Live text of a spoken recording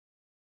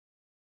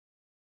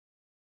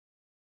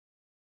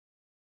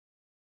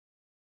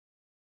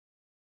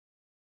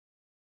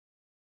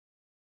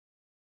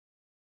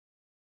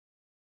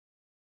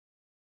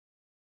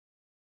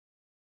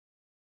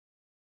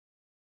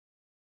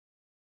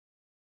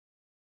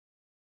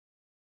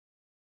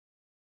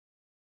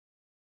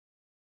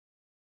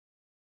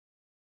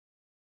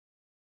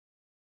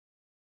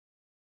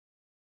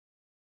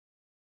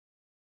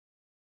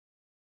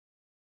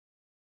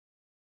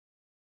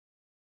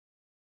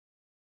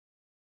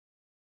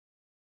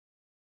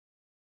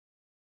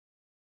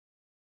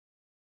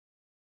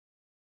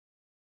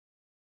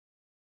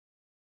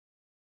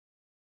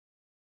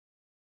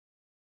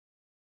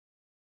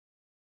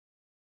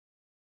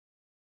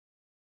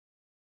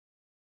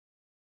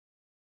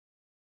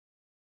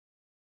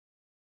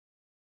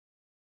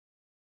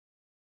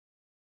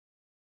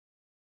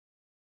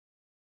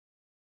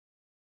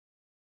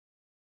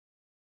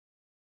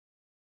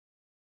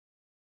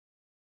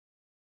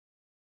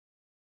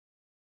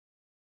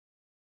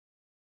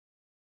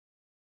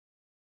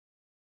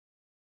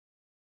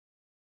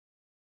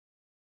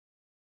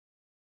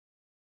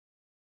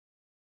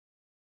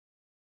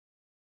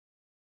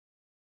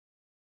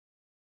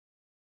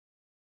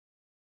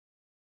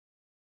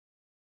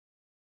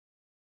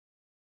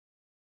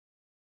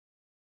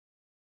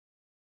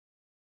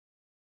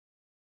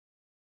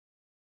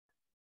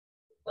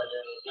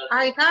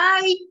Hi,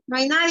 hi. No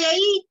hay nadie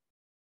ahí.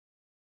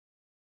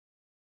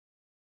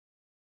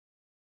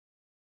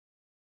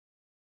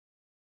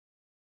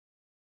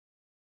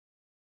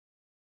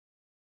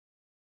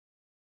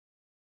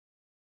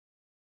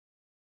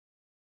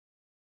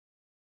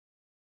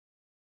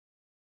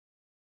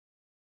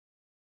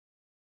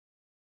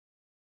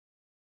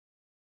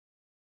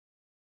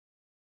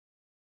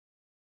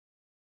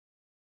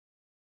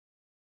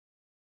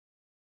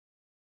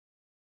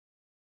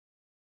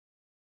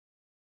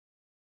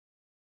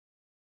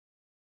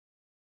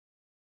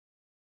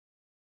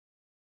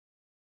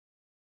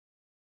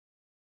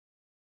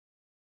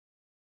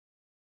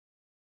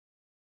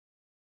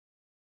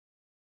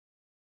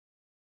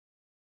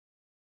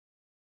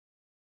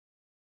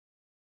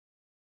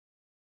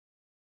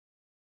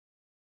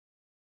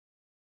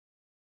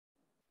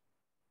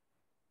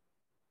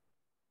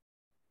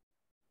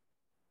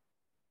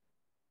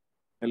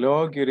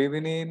 Hello, good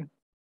evening.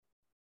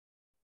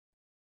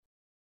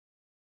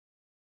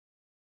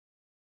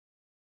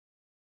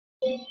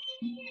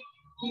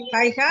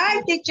 Hi,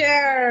 hi,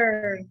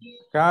 teacher.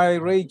 Hi,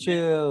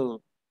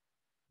 Rachel.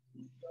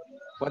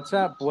 What's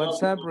up?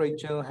 What's up,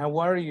 Rachel? How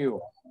are you?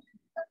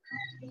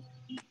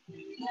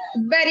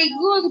 Very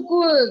good,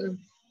 good.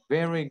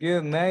 Very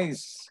good,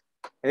 nice.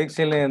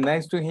 Excellent,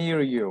 nice to hear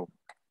you.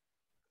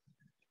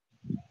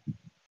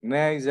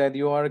 Nice that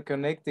you are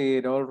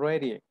connected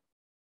already.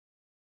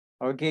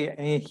 Okay,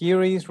 and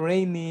here is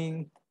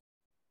raining.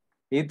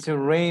 It's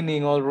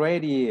raining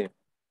already.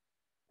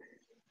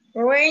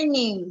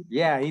 Raining.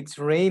 Yeah, it's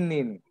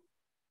raining.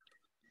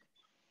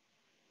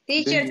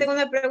 Teacher, tengo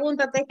una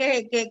pregunta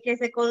antes que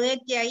se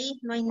conecte ahí.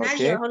 No hay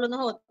nadie, Okay. solo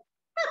nosotros.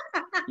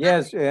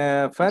 Yes,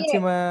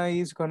 Fatima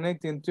is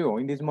connecting too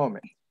in this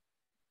moment.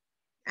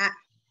 Ah,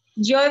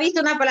 yo he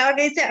visto una palabra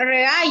que dice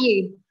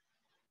realle.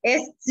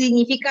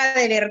 Significa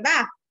de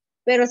verdad.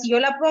 Pero si yo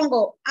la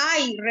pongo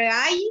ay,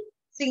 realle,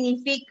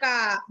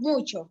 significa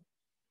mucho.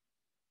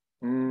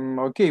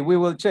 Okay, we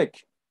will check.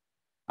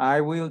 I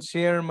will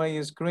share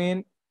my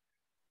screen.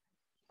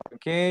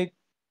 Okay,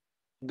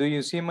 do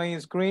you see my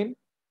screen?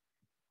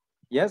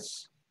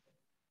 Yes?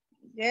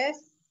 Yes.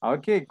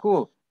 Okay,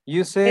 cool.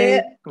 You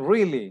say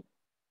really,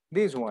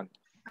 this one.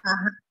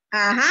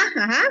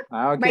 Ajá.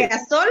 Okay. Vaya,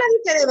 sola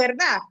dice de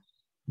verdad.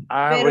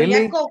 Pero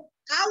really? ya con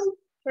au,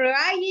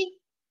 realle,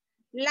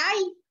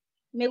 like,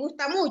 me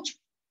gusta mucho.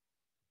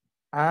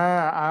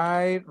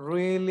 I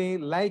really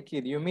like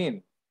it, you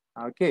mean?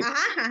 Okay.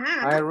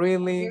 Ajá. I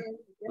really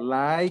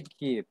like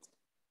it.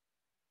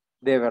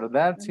 De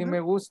verdad sí me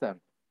gusta.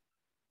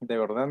 De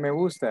verdad me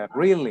gusta.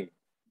 Really.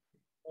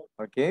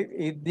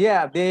 Okay.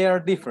 Yeah, they are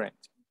different.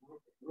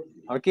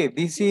 Okay,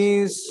 this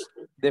is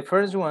the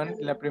first one.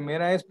 La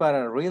primera es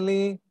para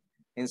really.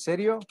 ¿En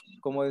serio?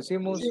 Como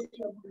decimos.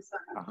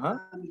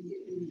 Ajá.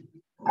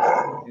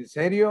 ¿En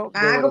serio? ¿De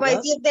como verdad?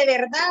 decir de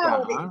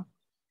verdad. Ajá.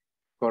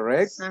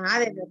 Correct. Ajá,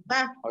 de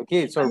verdad.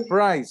 Okay,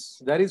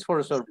 surprise. That is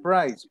for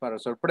surprise, para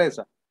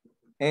sorpresa.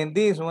 And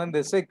this one,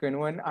 the second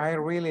one, I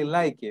really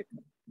like it.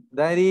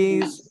 That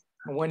is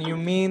when you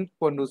mean,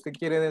 cuando usted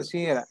quiere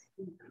decir,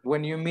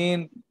 when you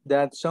mean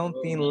that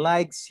something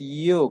likes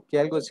you, que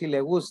algo sí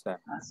le gusta.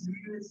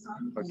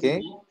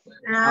 Okay.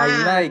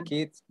 I like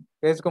it.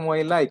 Es como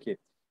I like it.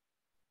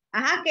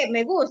 Ajá, que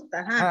me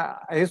gusta.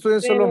 Ajá. Esto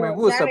es solo me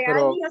gusta, ya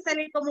pero va a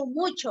salir como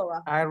mucho.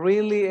 ¿Va? I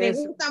really me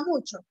es. gusta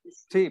mucho.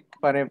 Sí,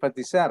 para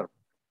enfatizar.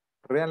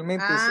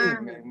 Realmente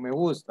sí, me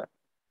gusta.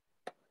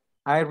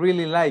 I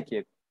really like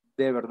it.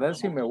 De verdad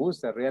sí me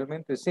gusta,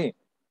 realmente sí.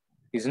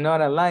 It's not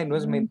a lie, no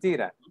es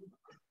mentira.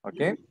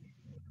 Okay?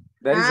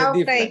 That is a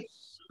difference.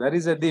 That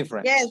is a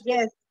difference.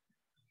 Yes.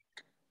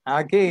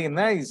 Okay,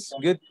 nice.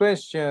 Good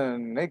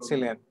question.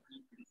 Excellent.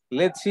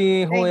 Let's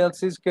see who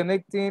else is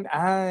connecting.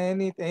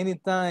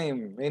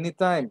 Anytime.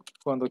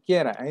 Cuando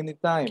quiera,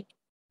 anytime.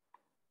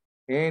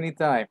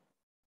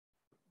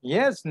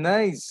 Yes,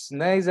 nice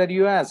that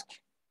you ask.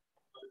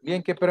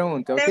 Bien que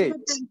pregunte, okay.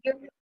 Thank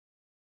you.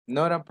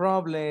 Not a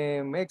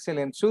problem.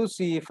 Excellent.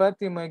 Susie,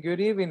 Fatima, good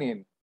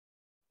evening.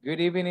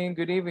 Good evening.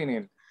 Good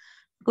evening,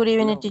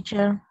 Hello.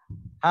 teacher.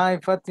 Hi,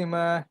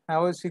 Fatima.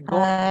 How is it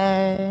going?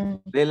 Hi.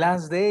 The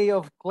last day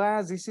of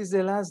class. This is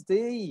the last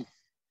day.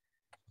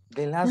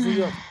 The last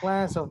day of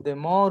class of the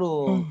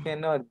model.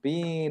 Cannot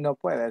be, no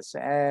puede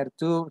ser.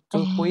 Too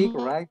quick,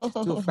 right?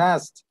 Too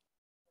fast.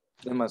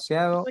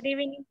 Demasiado. Good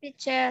evening,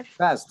 teacher.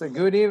 Fast.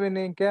 Good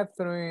evening,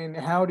 Catherine.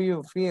 How do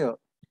you feel?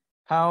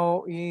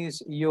 How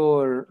is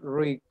your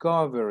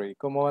recovery?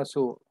 ¿Cómo va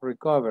su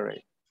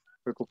recovery?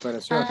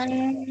 Recuperación.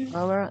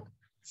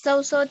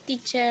 So,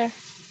 teacher.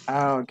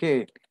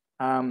 Okay.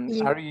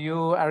 Are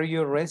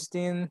you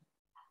resting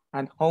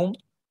at home?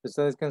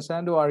 ¿Está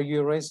descansando? Are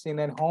you resting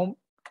at home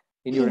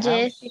in your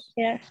house?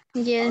 Teacher.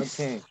 Yes.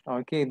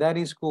 Okay. That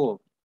is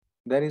cool.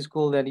 That is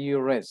cool that you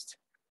rest.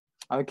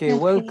 Okay.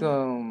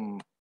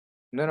 Welcome.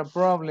 Not a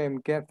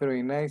problem,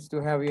 Catherine. Nice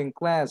to have you in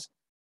class.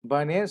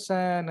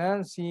 Vanessa,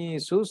 Nancy,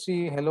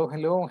 Susie, hello,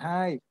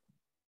 hi.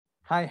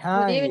 Hi.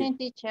 Good evening,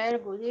 teacher.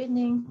 Good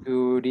evening.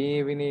 Good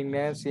evening,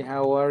 Nancy.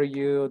 How are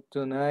you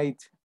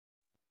tonight?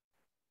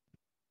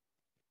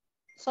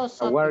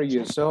 How are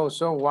you? So,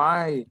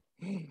 why?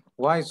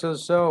 Why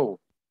so?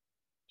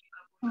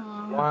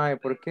 Why?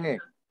 ¿Por qué?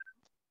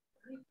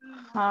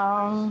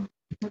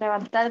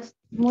 Levantar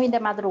muy de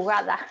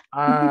madrugada.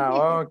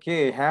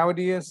 Okay. How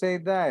do you say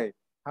that?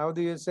 How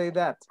do you say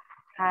that?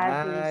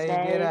 How do you I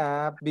say get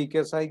up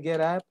because I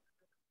get up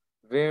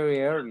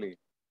very early.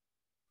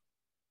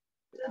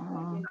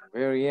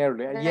 Very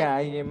early. Yeah,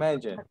 I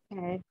imagine.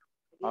 Okay.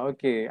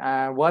 Okay.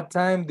 What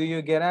time do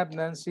you get up,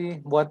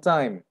 Nancy? What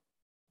time?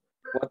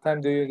 What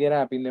time do you get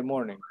up in the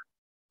morning?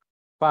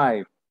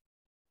 5.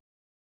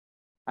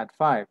 At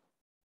 5.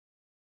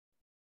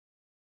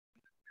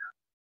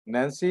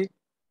 Nancy?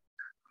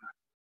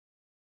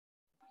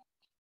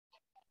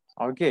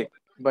 Okay.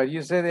 But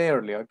you said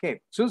early.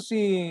 Okay.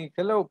 Susie,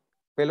 hello.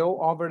 Hello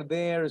over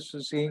there,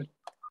 Susie.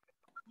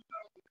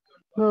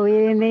 Good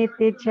evening,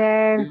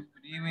 teacher. Good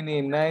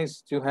evening.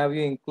 Nice to have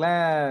you in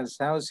class.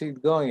 How's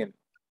it going?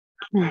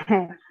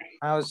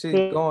 How's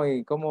it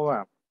going? ¿Cómo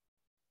va?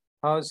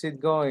 How's it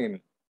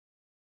going?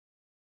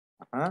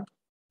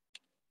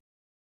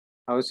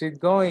 How's it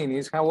going?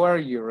 Is how are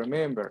you?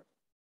 Remember.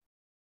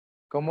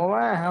 ¿Cómo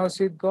va? How's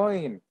it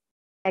going?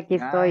 Aquí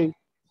estoy.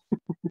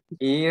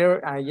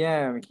 Here I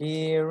am.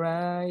 Here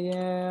I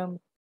am.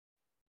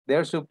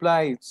 Their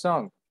supply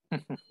song.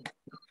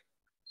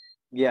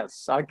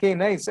 Yes. Okay,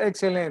 nice.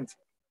 Excellent.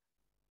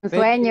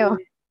 Sueño.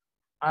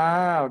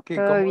 Okay.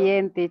 Todo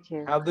bien,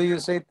 teacher. How do you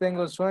say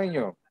tengo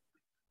sueño?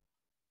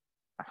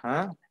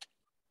 I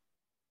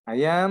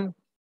am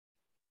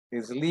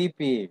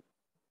sleepy.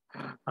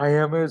 I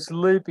am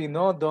sleepy.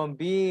 No, don't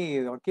be.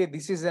 Okay,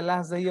 this is the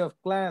last day of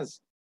class.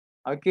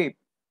 Okay,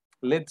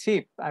 let's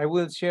see. I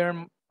will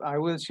share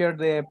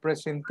the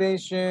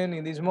presentation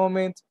in this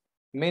moment.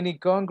 Many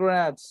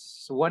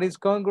congrats. What is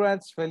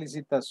congrats?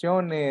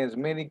 Felicitaciones.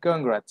 Many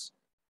congrats.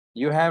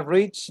 You have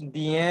reached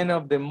the end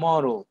of the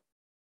module.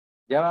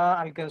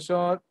 ¿Ya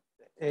alcanzó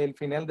el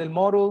final del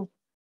module?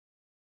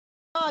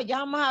 No, ya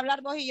vamos a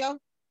hablar vos y yo.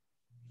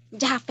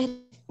 Ya, pero...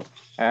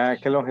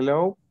 Hello,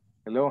 hello.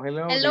 Hello,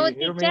 hello. Hello, Do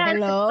you hear me? teacher.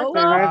 Hello.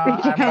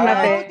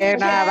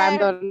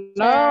 Abandonó.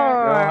 No,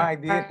 I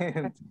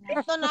didn't.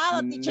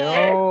 Abandonado, teacher.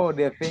 No,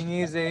 the thing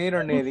is the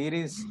internet. It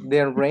is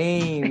the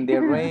rain,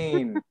 the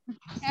rain.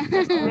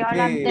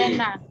 La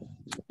antena.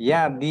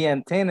 Yeah, the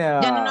antenna.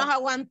 Ya no nos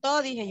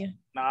aguantó, dije yo.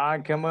 Ah,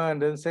 come on,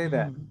 don't say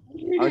that.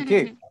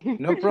 Okay,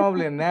 no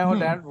problem. Now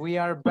that we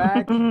are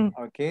back,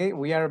 okay,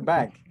 we are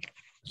back.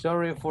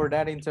 Sorry for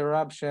that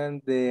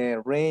interruption,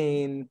 the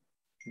rain,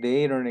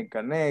 the internet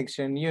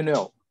connection, you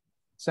know.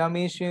 Some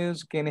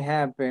issues can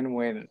happen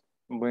when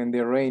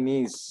the rain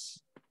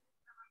is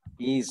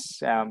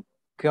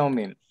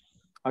coming.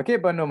 Okay,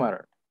 but no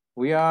matter.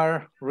 We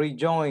are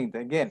rejoined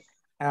again.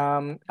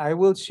 I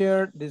will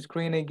share the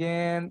screen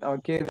again.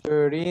 Okay,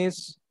 there it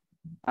is.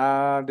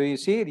 Do you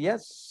see it?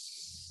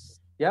 Yes.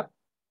 Yep.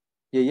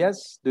 Yeah,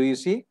 yes. Do you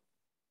see?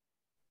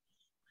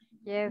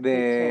 Yes,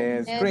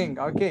 The teacher. screen.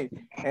 Okay.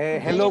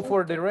 Hello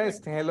for the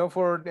rest. Hello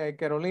for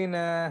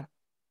Carolina.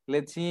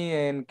 Let's see.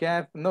 And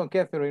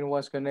Catherine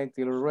was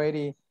connected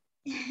already.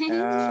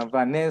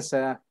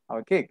 Vanessa.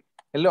 Okay.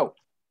 Hello.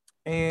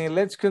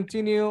 Let's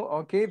continue.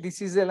 Okay,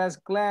 this is the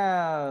last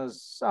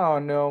class. Oh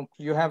no,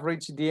 you have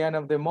reached the end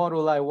of the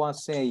module I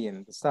was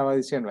saying. Estaba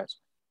diciendo eso.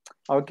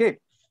 Okay,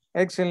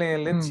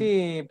 excellent. Let's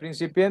see.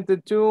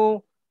 Principiante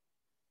 2.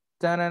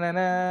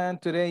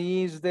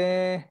 Today is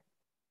the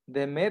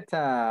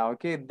meta.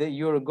 Okay,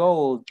 your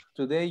goal.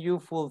 Today you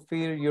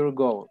fulfill your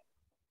goal.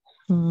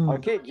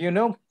 Okay, you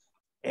know,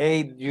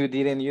 hey, you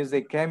didn't use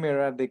the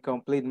camera, the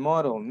complete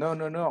model.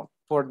 No.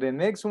 For the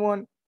next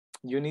one,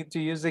 you need to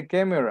use the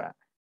camera.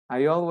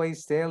 I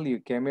always tell you,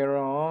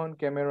 camera on,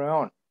 camera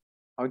on.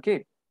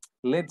 Okay,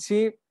 let's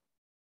see.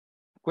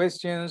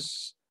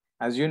 Questions,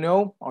 as you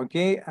know,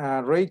 okay,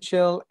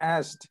 Rachel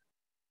asked.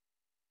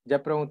 Ya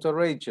preguntó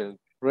Rachel.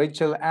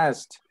 Rachel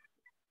asked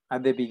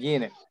at the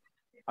beginning.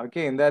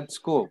 Okay, and that's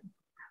cool.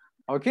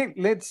 Okay,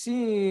 let's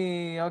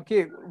see.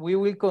 Okay, we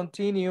will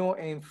continue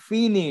and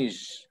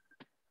finish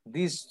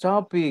this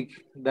topic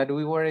that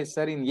we were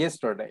studying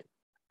yesterday.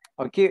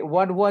 Okay,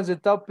 what was the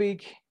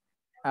topic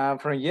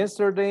from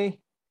yesterday?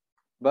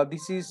 But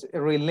this is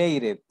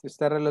related,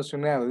 está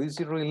relacionado. This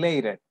is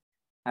related.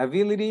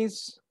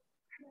 Abilities.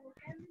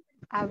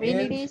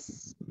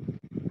 Abilities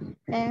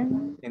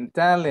and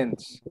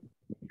talents.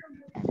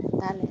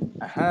 talent.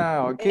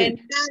 Okay. And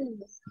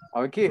talents.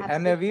 Okay,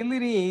 an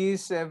ability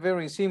is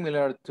very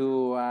similar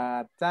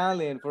to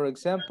talent. For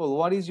example,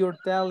 what is your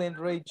talent,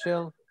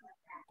 Rachel?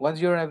 What's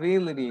your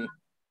ability,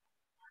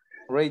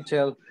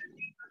 Rachel?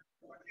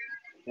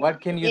 What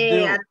can you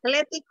do?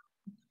 Athletic.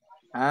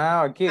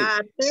 Okay.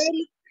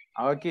 Athletic.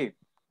 Okay,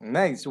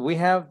 nice. We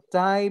have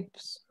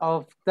types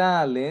of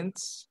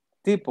talents.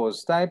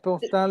 Tipos, type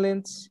of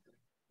talents.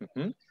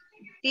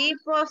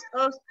 Tipos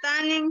of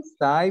talents.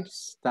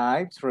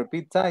 Types,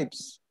 repeat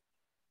types.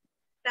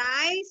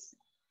 Types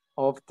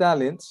Of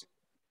talents.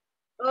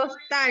 of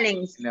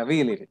talents. And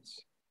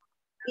abilities.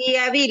 Y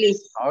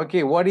abilities.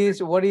 Okay, what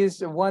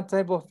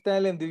type of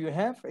talent do you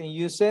have? And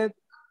you said?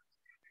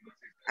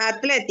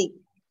 Athletic.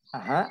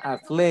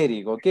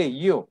 Athletic. Okay,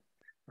 you.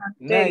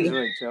 Nice,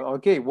 Rachel.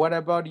 Okay, what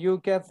about you,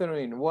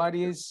 Catherine?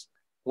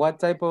 What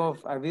type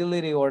of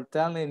ability or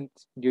talent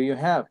do you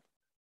have?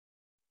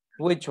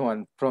 Which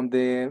one from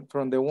the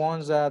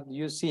ones that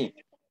you see?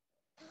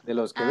 De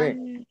los que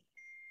ve.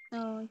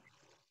 No,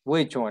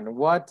 Which one?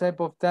 What type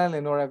of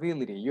talent or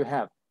ability you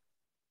have?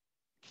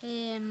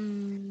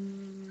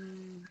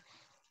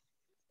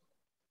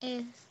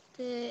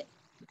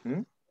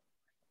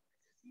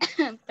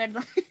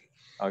 Perdón.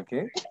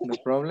 Okay, no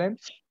problem.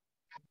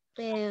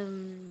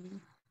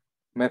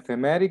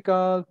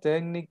 Mathematical,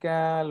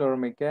 technical, or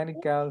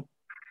mechanical,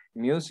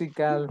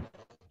 musical.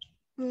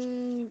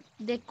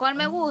 ¿De cuál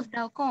me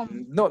gusta o cómo?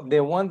 No, the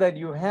one that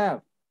you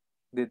have.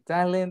 The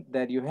talent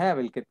that you have,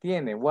 el que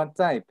tiene. What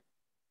type?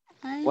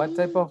 What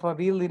type of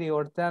ability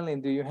or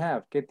talent do you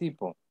have? ¿Qué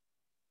tipo?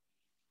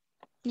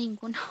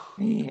 Ninguno.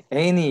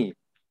 Any.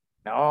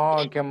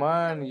 No, come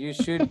on. You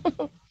should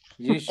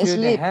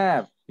Sleep.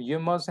 have. You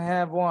must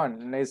have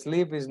one.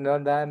 Sleep is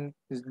not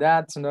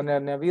that's not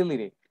an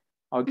ability.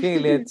 Okay,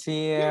 let's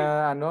see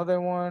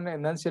another one.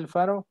 Nancy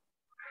Alfaro,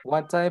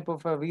 what type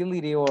of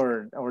ability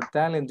or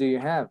talent do you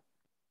have?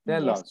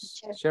 Tell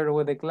us. Share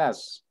with the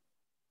class.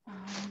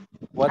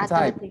 What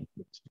type?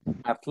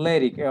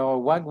 Athletic. Or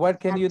what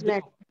can you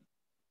do?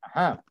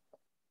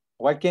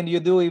 What can you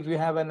do if you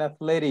have an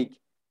athletic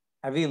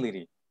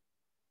ability?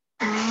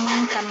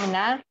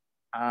 Caminar.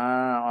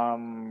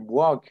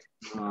 Walk.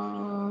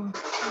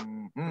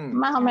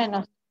 Más o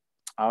menos.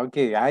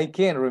 Okay, I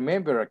can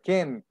remember.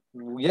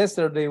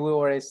 Yesterday we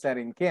were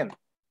studying can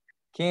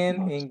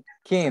and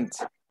can't,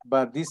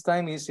 but this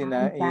time is in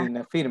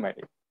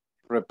affirmative.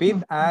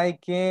 Repeat. I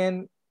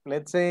can.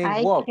 Let's say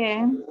walk. I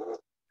can.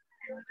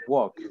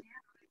 Walk.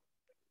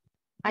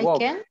 I Walk.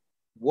 can.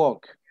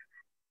 Walk.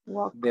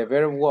 Walk. The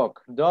verb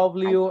walk.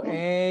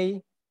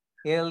 W-A-L-K.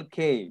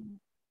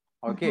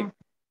 Okay.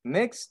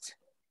 Next,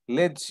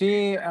 let's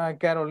see,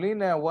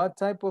 Carolina, what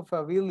type of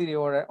ability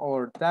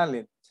or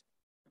talent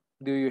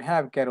do you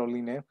have,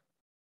 Carolina?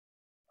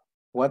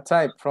 What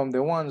type from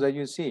the ones that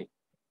you see?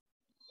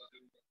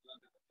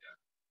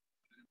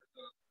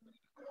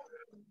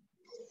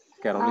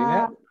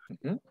 Carolina?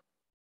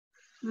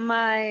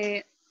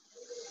 My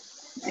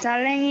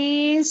talent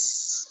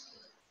is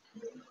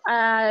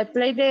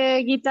play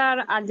the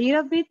guitar a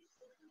little bit.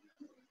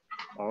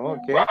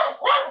 Okay.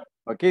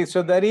 Okay,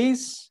 so that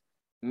is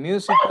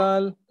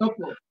musical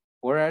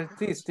or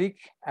artistic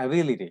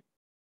ability.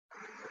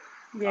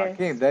 Yes.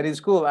 Okay, that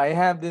is cool. I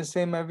have the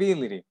same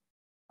ability.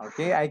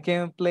 Okay, I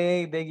can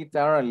play the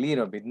guitar a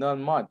little bit, not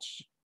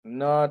much.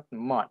 Not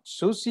much.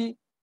 Susie,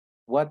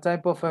 what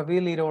type of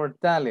ability or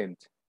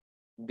talent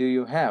do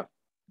you have?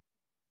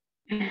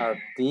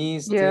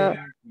 Artistic,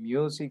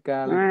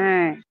 musical.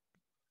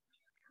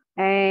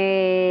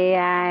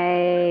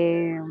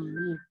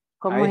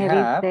 ¿Cómo se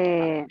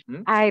dice?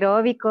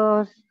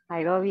 Aeróbicos.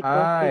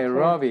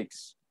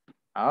 Aerobics.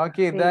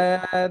 Okay,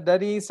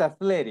 that is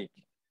athletic.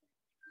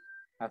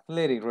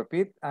 Athletic,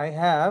 repeat. I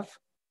have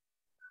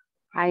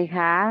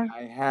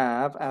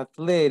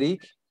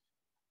athletic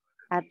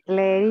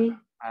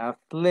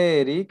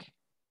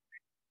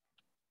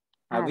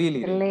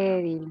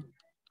ability.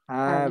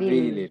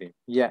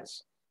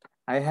 Yes.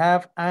 I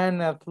have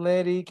an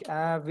athletic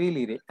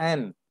ability.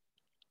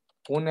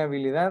 Una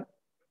habilidad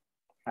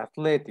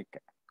atlética.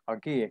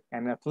 Okay,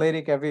 an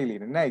athletic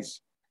ability.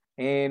 Nice.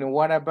 And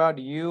what about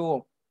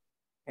you,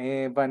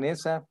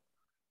 Vanessa?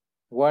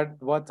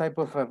 What type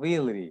of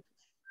ability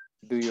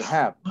do you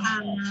have?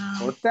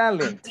 Or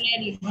talent?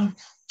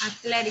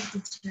 Athletic.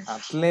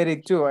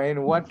 Athletic too.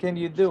 And what can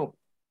you do?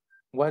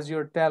 What's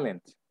your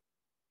talent?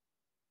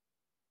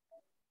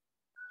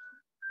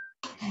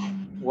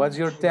 What's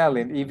your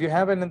talent? If you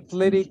have an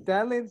athletic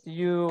talent,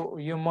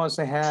 you must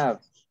have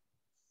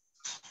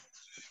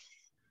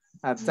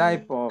a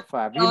type of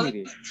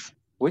ability.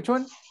 Which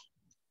one?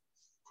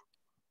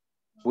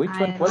 Which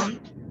one? What?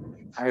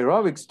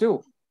 Aerobics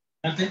too.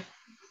 Okay.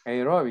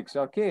 Aerobics.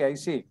 Okay, I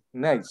see.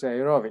 Nice,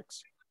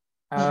 aerobics.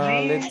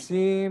 Let's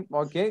see.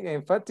 Okay,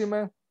 and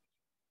Fatima,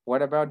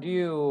 what about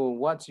you?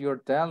 What's your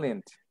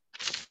talent?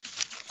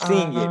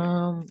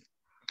 Singing.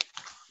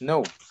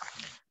 No.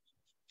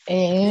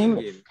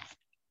 Singing.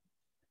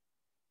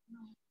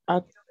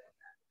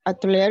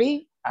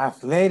 Athletic.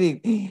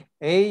 Athletic.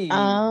 Hey.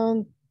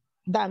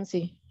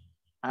 Dancing.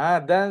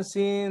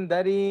 Dancing.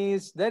 That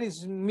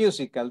is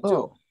musical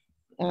too.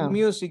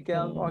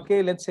 Musical.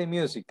 Okay, let's say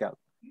musical.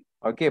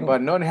 Okay,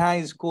 but not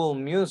high school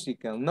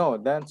musical. No,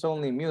 that's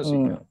only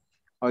musical.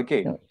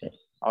 Okay.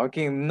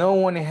 Okay, no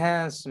one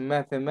has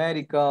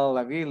mathematical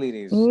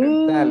abilities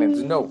and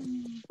talents.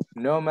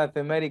 No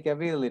mathematical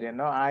ability.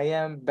 No, I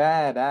am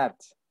bad at.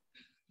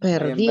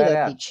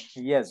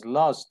 Yes,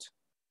 lost.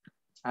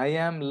 I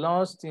am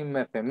lost in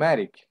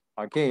mathematics.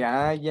 Okay,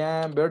 I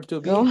am verb to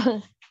be.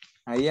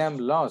 I am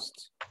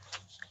lost.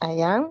 I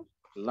am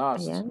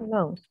lost.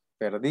 No.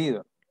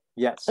 Perdido.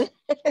 Yes.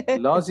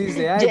 Lost is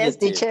the adjective. Yes,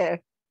 teacher.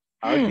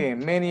 Okay,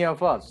 many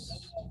of us.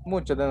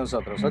 Muchos de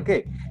nosotros.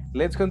 Okay,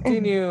 let's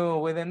continue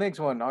with the next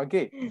one.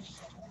 Okay.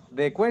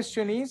 The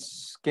question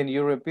is, can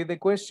you repeat the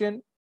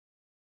question?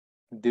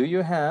 Do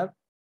you have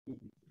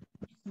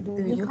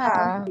Do you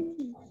have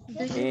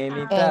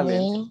any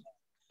talent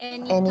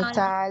any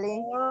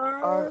talent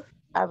or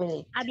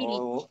ability?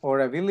 or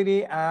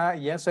ability?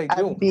 Yes, I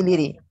do.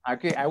 Ability.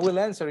 Okay, I will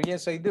answer.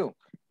 Yes, I do.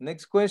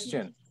 Next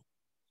question.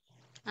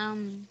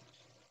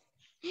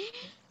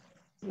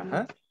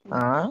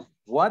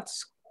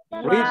 What's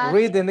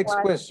read the next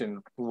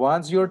question.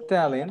 What's your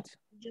talent?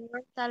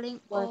 Your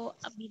talent or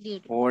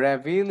ability. Or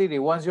ability.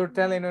 What's your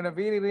talent or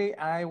ability?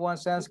 I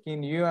was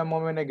asking you a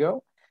moment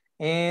ago,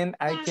 and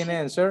I can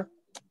answer.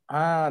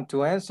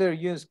 To answer,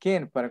 use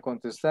can. Para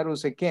contestar,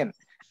 use can.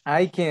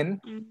 I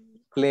can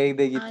play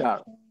the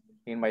guitar.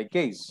 In my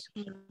case,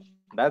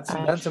 that's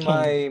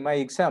my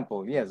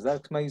example. Yes,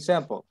 that's my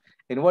example.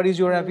 And what is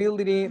your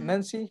ability,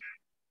 Nancy?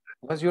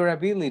 What's your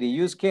ability?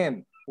 Use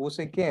can.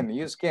 Use can.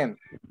 Use can.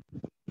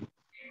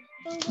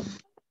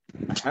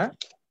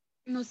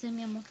 No sé,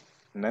 mi amor.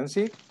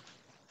 Nancy?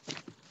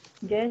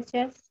 Yes,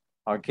 yes.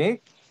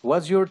 Okay.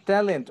 What's your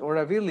talent or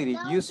ability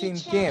using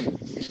can?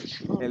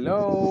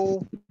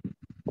 Hello?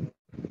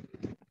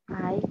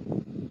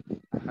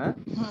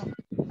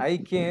 I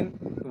can.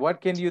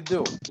 What can you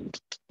do?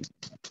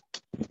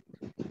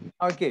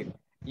 Okay.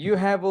 You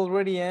have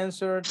already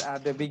answered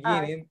at the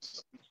beginning.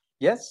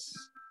 Yes?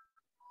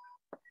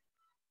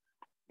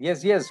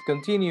 Yes, yes.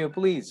 Continue,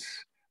 please.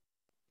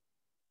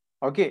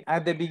 Okay.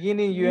 At the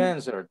beginning, you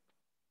answered.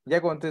 Ya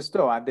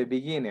contestó at the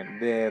beginning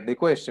the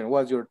question.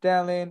 What's your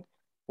talent?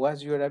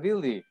 What's your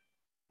ability?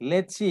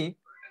 Let's see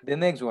the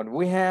next one.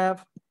 We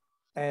have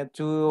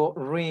to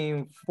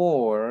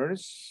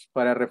reinforce,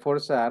 para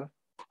reforzar.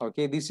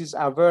 Okay, this is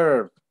a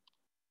verb.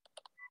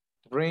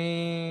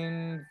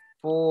 Reinforce.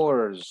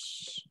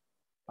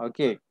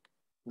 Okay,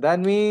 that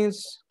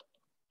means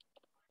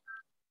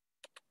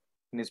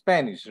in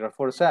Spanish,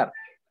 reforzar.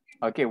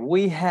 Okay,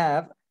 we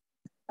have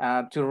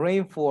to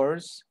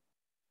reinforce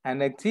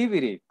an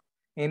activity,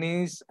 and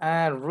it's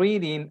a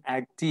reading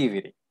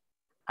activity.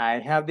 I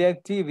have the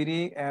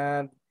activity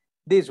and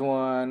this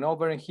one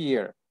over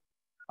here.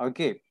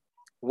 Okay,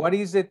 what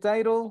is the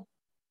title?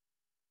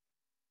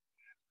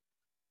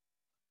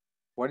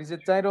 What is the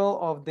title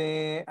of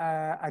the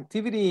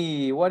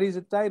activity? What is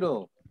the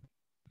title?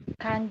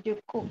 Can you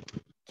cook?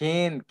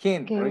 Can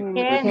Can you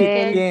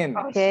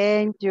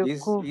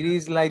cook? It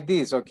is like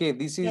this. Okay,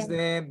 this is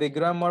the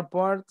grammar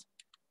part.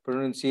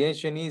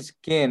 Pronunciation is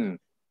can.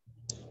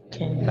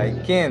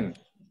 Like can.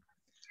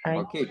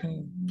 Okay,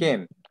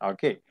 can.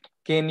 Okay.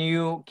 Can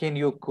you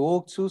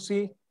cook,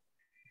 Susie?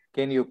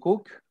 Can you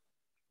cook?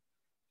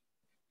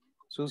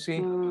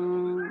 Susie?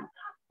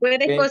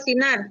 Puedes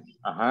cocinar.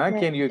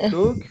 Can you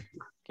cook?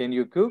 Can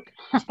you cook?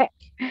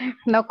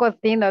 No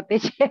cocino,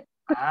 teacher.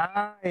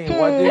 And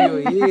what do you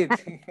eat?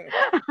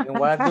 And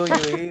what do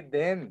you eat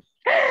then?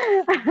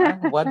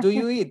 What do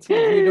you eat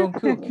if you don't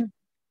cook?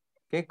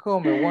 ¿Qué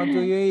come? What do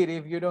you eat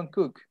if you don't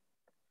cook?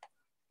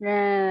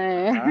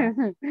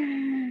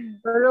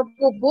 Solo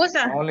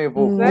pupusas. Only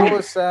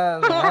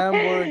pupusas,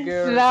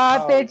 hamburgers,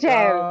 No,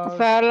 teacher, dogs.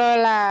 solo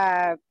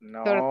la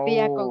No.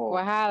 tortilla con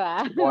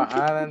cuajada.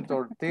 Cuajada and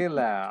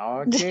tortilla.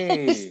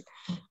 Okay.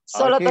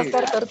 Solo Okay.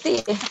 tostar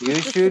tortilla.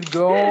 You should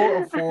go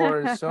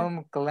for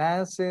some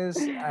classes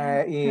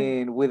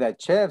with a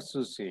chef,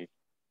 Susie.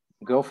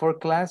 Go for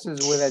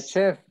classes with a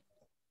chef.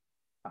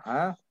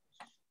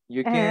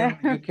 You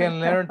can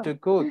learn to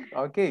cook.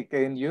 Okay,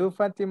 can you,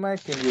 Fatima,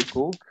 can you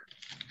cook?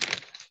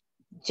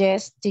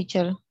 Yes,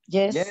 teacher.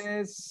 Yes.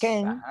 Yes.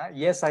 Can.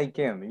 Yes, I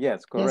can.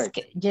 Yes, correct.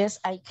 Yes,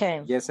 I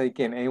can. Yes, I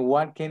can. And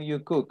what can you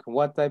cook?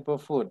 What type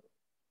of food?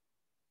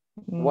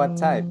 What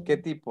type? ¿Qué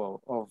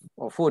tipo of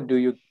food do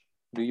you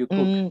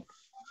cook?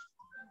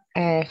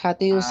 How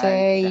do you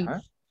say?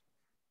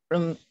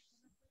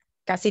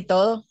 Casi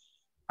todo.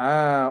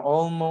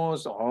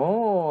 Almost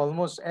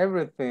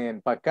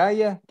everything.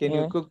 Pacaya, can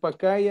you cook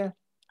pacaya?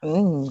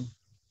 No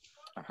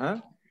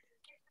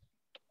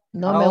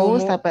me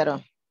gusta,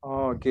 pero.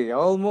 Okay,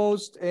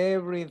 almost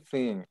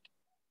everything.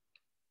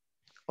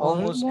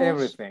 Almost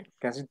everything.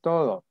 Casi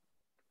todo.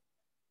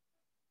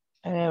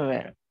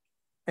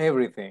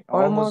 Everything.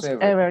 Almost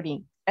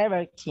everything.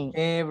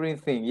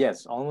 Everything.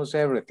 Yes, almost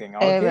everything.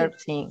 Okay.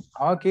 Everything.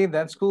 Okay,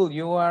 that's cool.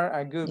 You are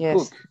a good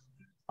cook.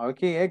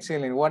 Okay,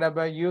 excellent. What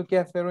about you,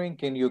 Catherine?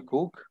 Can you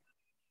cook?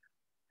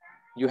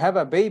 You have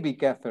a baby,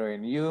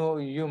 Catherine.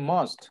 You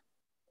must.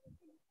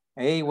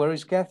 Hey, where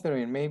is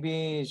Catherine?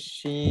 Maybe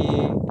she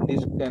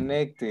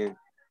disconnected.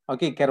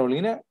 Okay,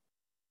 Carolina.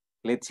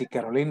 Let's see,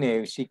 Carolina,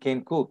 if she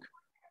can cook.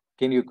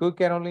 Can you cook,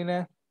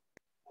 Carolina?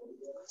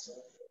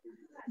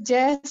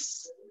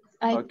 Yes,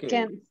 I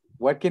can.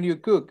 What can you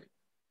cook?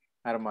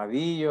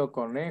 Armadillo,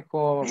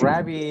 conejo,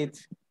 rabbit.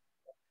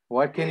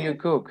 What can you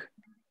cook?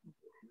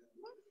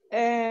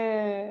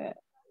 I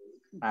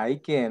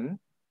can.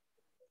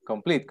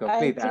 Complete.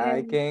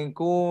 I can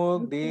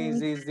cook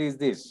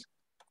this.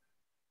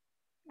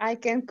 I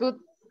can cook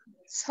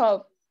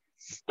soup.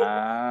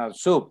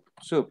 Soup.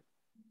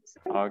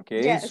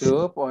 Okay, yes.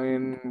 Soup.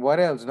 And what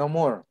else? No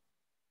more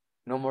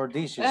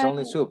dishes,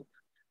 only soup.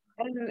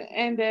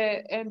 and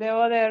the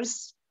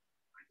others,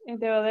 and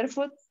the other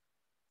food.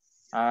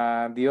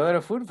 The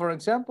other food, for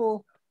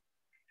example.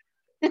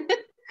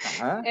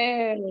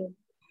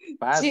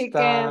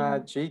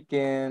 Pasta,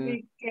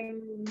 chicken.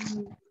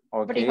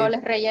 Okay.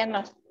 Frijoles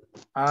rellenos.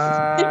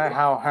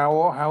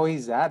 How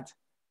is that?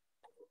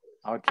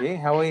 Okay,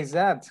 how is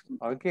that?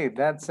 Okay,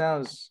 that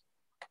sounds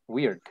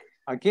weird.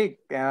 Okay,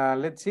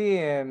 let's see.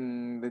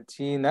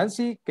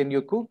 Nancy, can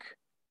you cook?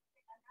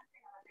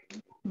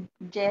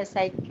 Yes,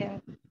 I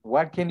can.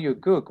 What can you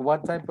cook?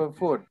 What type of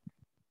food?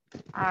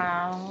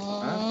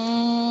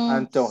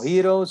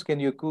 Antojitos, can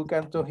you cook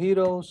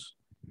antojitos?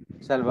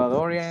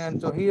 Salvadorian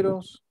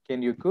antojitos,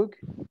 can you cook?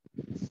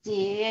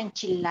 Sí,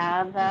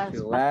 enchiladas,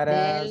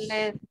 Enchiladas.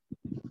 pasteles.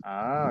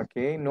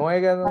 Okay,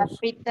 nuegados.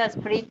 Papitas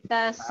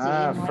fritas,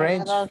 sí,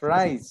 French nuegados.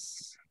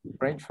 fries.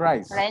 French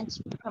fries. French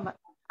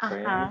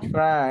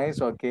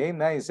Fries, okay,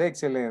 nice,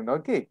 excellent.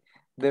 Okay,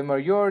 the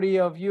majority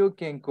of you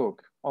can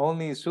cook.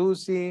 Only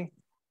Susie,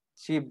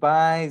 she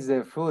buys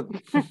the food.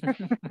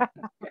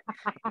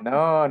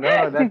 No,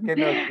 that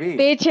cannot be.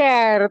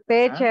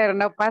 Teacher,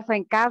 no pasa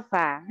en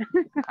casa.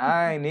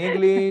 In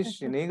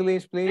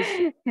English,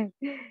 please.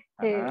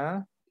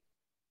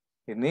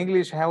 In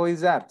English, how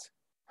is that?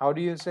 How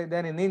do you say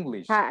that in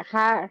English?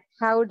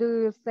 How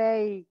do you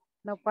say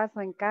no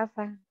paso en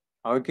casa?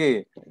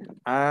 Okay,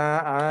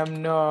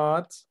 I'm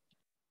not.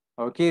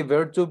 Okay,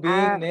 verb to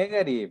being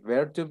negative.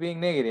 Verb to being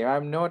negative.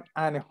 I'm not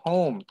at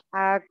home.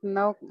 Not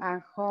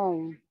at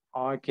home.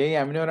 Okay,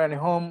 I'm not at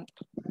home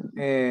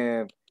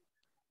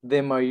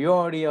the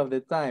majority of the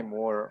time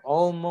or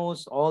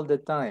almost all the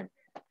time.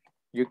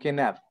 You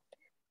cannot.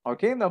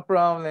 Okay, no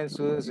problem,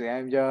 Susie.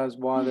 I'm just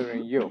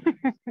bothering you.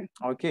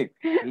 Okay,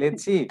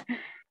 let's see.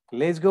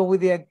 Let's go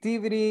with the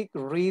activity.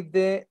 Read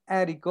the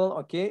article.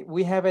 Okay,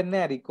 we have an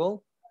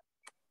article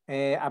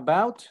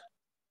about.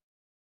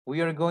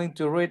 We are going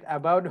to read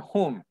about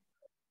whom.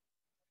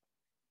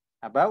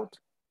 About?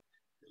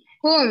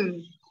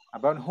 Whom?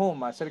 About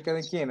whom? ¿Acerca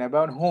de quién?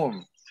 About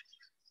whom?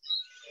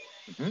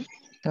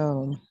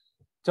 Tom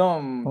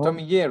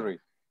and Jerry.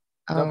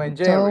 Tom and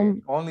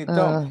Jerry. Only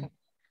Tom.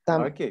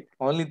 Okay,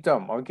 only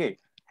Tom. Okay.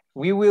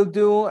 We will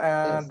do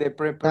the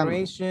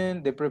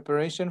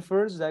preparation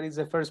first. That is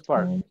the first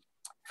part.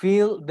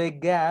 Fill the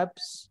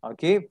gaps,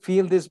 okay?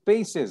 Fill the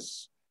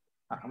spaces.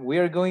 We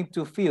are going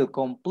to fill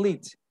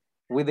complete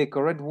with the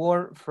correct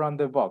word from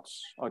the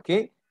box,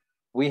 okay?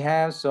 We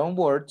have some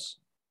words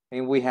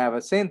and we have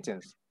a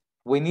sentence.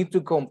 We need to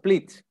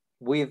complete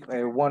with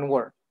one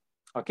word.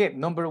 Okay,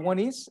 number one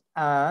is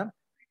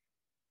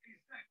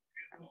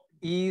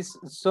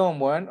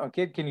someone,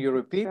 okay, can you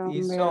repeat?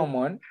 Is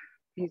someone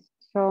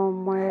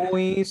Somewhere who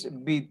is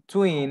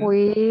between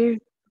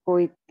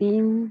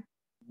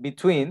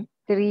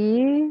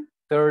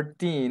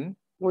 13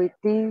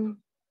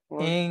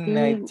 and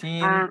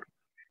 19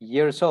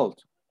 years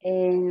old.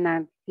 And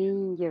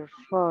 19 years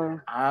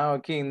old.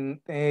 Okay,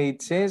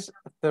 it says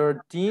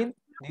 13.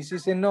 This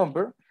is a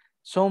number.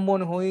 Someone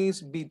who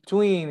is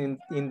between,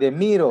 in the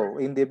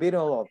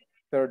middle of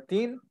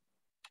 13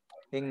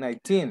 and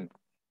 19.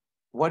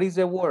 What is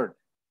the word?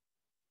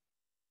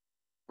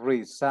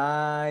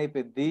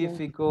 Recite,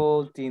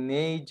 difficult,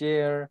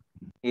 teenager,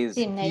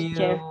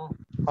 skill,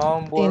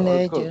 homework,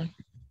 or cook.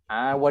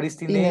 What is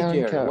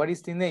teenager? What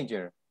is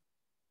teenager?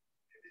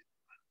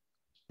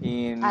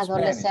 In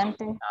Adolescente.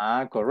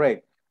 Spanish.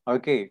 Correct.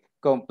 Okay,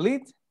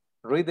 complete.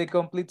 Read the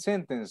complete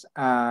sentence.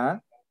 The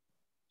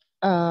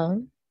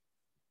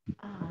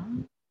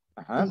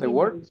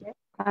word?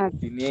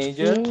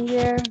 Teenager.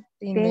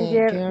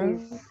 Teenager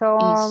is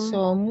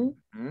some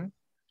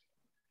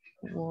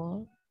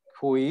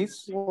who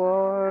is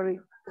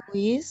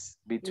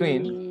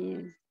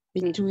between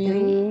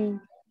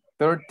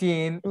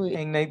 13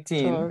 and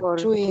 19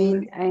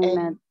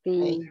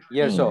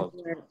 years old.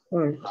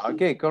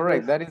 Okay,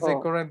 correct. That is the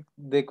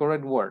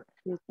correct word.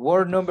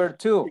 Word number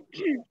two.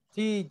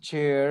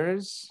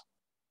 Teachers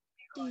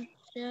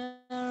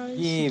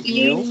give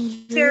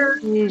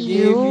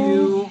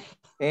you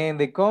and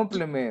the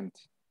complement.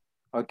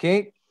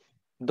 Okay,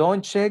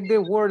 don't check the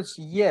words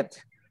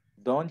yet.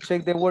 Don't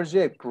check the words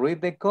yet.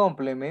 Read the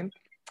complement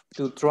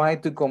to try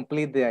to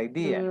complete the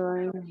idea.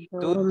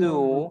 To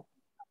do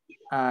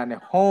and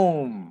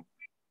home.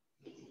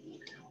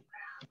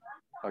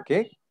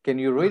 Okay, can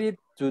you read it?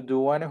 To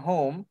do and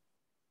home.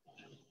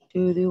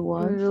 To do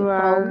one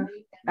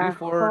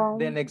before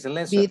the next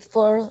lesson.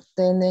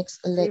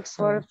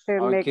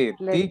 Okay,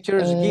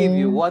 teachers give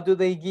you. What do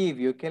they give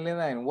you? Kelly,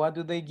 what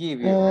do they give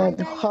you?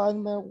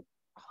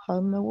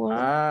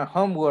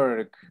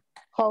 Homework.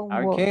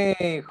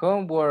 Okay,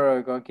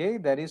 homework. Okay,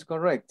 that is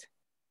correct.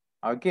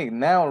 Okay,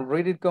 now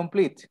read it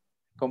complete.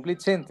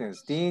 Complete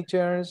sentence.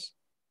 Teachers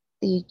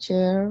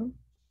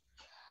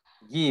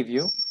give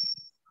you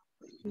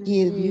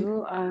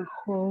a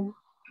home.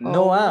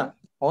 No,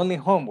 only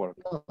homework.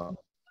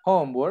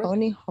 Homework.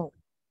 Only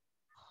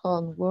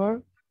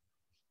homework.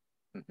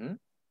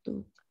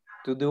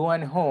 To do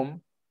at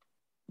home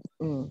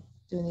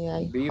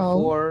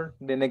before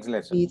the next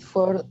lesson.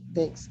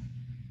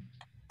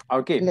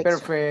 Okay,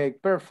 Election.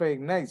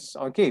 perfect, nice.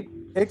 Okay,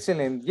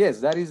 excellent. Yes,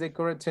 that is the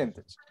correct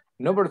sentence.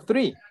 Number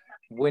 3,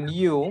 when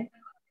you,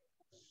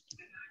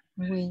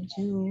 When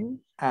you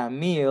a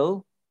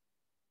meal,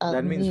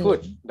 that means admit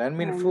food. That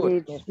means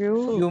food. Did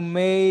you You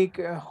make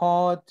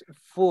hot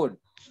food.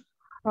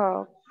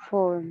 have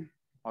fun?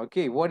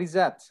 Okay, what is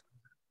that?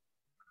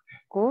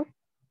 Cook,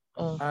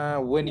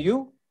 When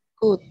you,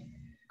 good,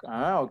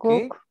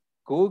 okay, cook,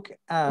 cook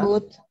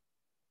good,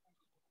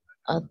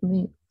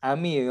 admit, a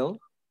meal,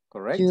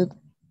 correct? you,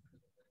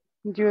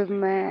 you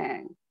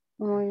make,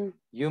 mm,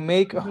 You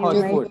make you hot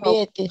you make food.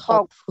 make a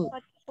hot food.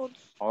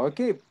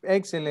 Okay,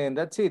 excellent.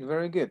 That's it.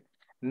 Very good.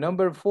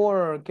 Number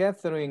 4,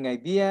 Catherine,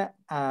 idea.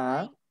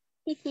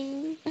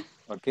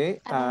 Okay,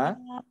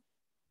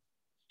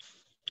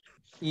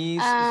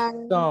 is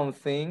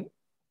something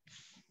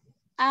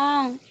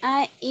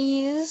I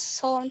is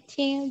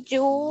something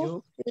you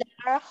you.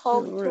 learn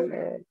how to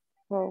let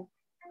cook,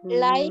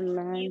 like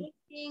like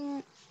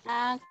using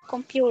a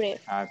computer.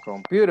 A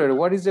computer.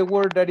 What is the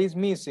word that is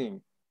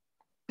missing?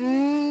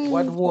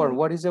 What word?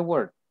 What is the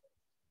word?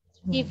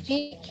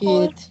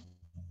 Difficult.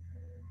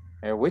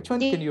 Kid, Which one?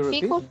 Can you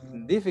repeat?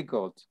 Difficult.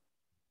 Difficult.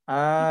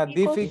 Difficult.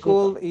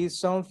 Difficult is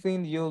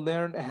something you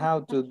learn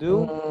how to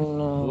do,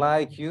 no,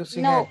 like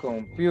using a No.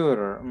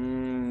 computer.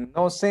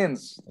 No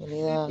sense.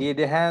 yeah. It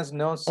has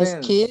no Skill,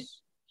 sense.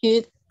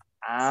 kid,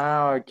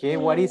 Okay.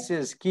 What is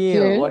a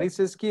skill? skill, What is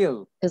a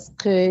skill?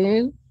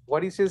 skill,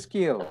 What is a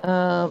skill?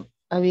 La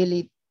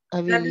ability,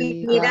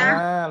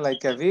 habilidad.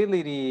 Like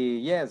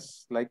ability.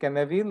 Yes, like an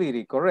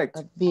ability. Correct.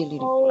 ability,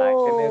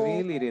 Like an Oh.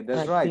 ability.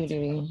 That's right.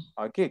 ability.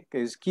 Okay.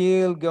 A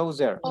skill goes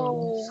there.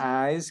 Oh.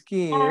 A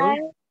skill I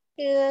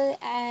feel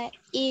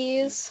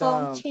is is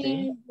something.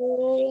 something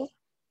you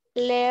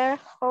learn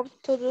how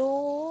to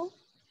do,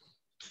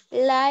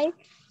 like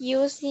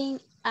using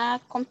a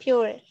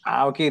computer.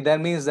 Okay, that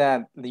means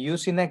that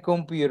using a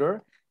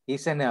computer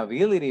is an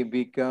ability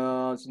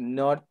because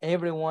not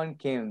everyone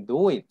can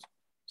do it.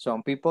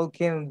 Some people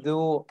can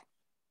do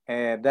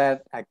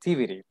that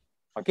activity.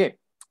 Okay,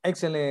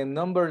 excellent.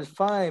 Number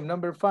 5,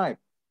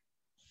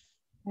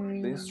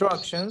 the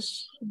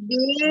instructions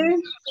The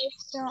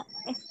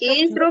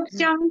Instruction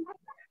instruction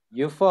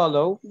you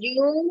follow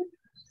you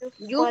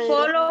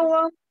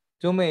follow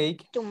to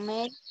make to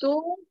make to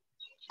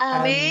a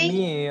a make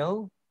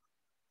meal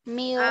a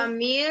meal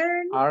meal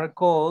are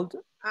called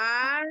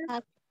are,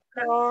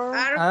 or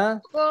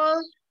are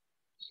called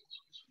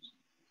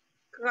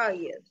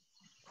quiet.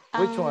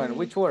 which one?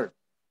 Which word?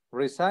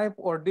 Recipe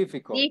or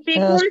difficult?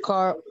 Difficult,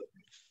 Scar,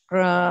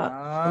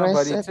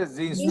 But it reset, says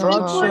the no,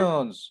 difficult,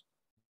 instructions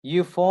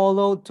you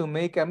follow to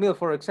make a meal.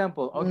 For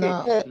example, okay,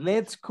 no,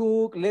 let's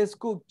cook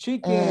uh,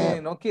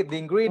 chicken. Okay, the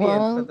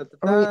ingredients. Ta, one, ta, ta,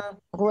 ta.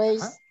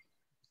 raise,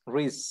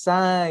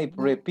 Recite,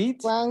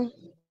 repeat, one,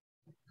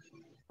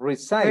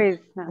 recite.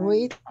 reason,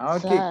 read,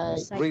 Okay,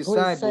 side,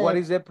 recite. What reset,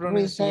 is the reset,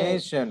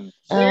 pronunciation?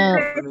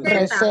 receta,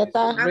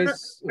 receta,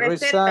 receta,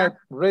 Recite,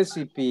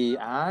 recipe.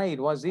 It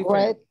was red, different.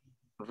 right,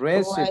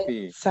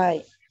 Recipe,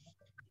 side,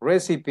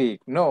 recipe.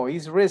 No,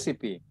 it's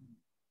recipe.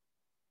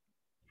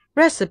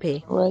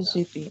 Recipe.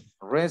 recipe,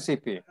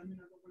 Recipe.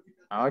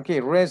 Okay,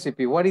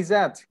 recipe. What is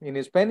that?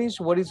 In Spanish,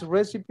 what is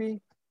recipe?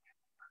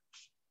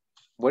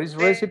 What is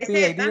recipe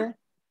receta, idea?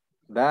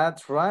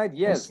 That's right.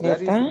 Yes,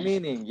 that is the receta,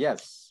 meaning.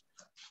 Yes.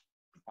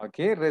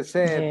 Okay, yes,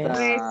 receta.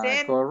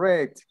 receta,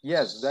 Correct.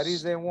 Yes, that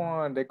is the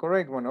one, the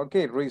correct one.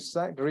 Okay,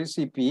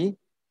 recipe.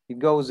 It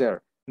goes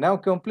there. Now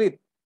complete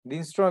the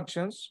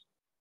instructions.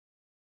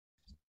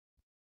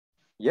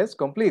 Yes,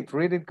 complete.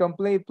 Read it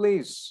complete,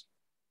 please.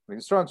 The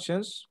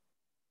instructions.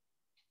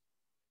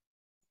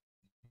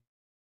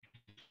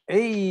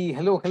 Hey,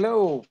 hello,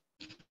 hello.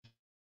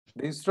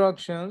 The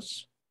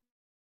instructions.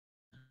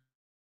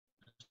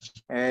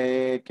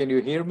 Can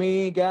you hear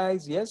me,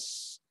 guys?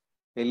 Yes.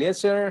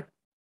 Eliezer,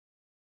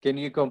 can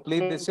you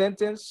complete the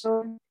sentence?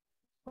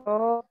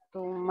 go to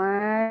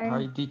my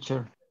Hi,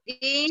 teacher. the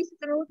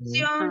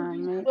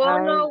instruction you I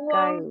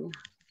follow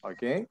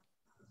Okay.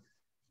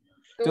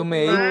 To to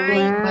make to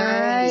my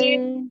my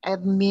meal,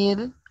 admit,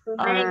 to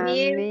my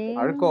meal,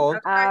 are mean called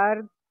are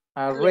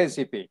a yes,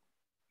 recipe.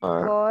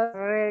 or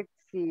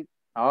corrective.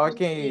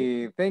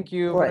 Okay, thank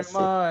you very recipe,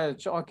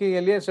 much. Okay,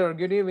 Eliezer,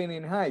 good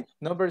evening. Hi.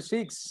 Number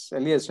 6,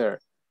 Eliezer.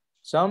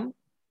 Some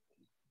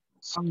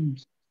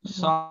Some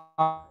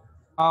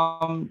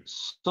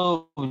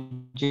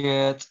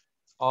subjects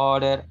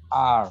order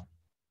are,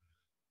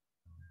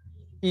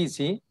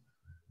 easy,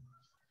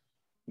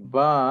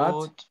 but,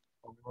 but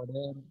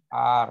order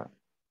are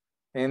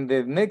and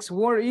the next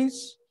word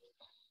is,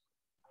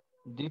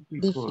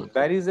 difficult.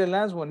 that is the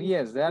last one.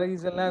 Yes, that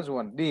is the last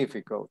one,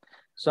 difficult.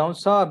 Some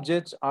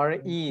subjects are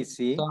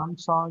easy. Some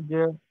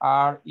subjects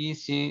are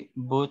easy,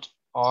 but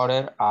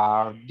other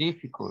are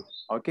difficult.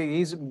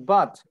 Okay, is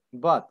but,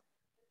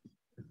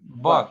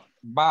 But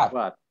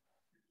but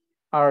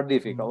are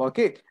difficult.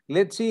 Okay,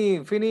 let's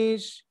see,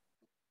 finish.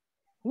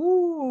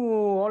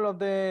 Ooh, all of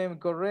them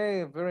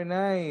correct. Very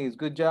nice.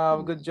 Good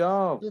job. Good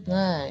job. good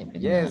night,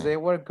 good Yes, night. they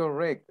were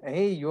correct.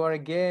 Hey, you're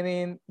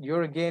getting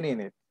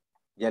it.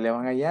 Ya le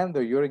van hallando.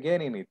 You're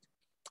getting it.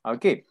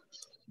 Okay.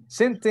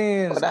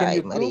 Sentence. Por Can ahí,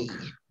 you María.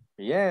 cook?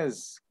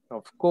 Yes,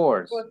 of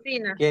course.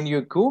 Cocina. Can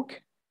you cook?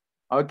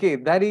 Okay,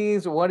 that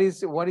is what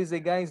is the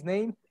guy's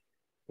name?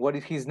 What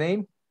is his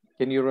name?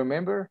 Can you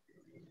remember?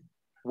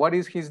 What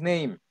is his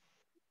name?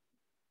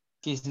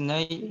 His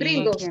name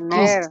Gringo. is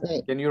Tener.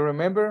 Can you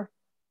remember?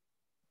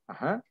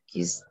 Uh-huh.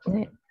 His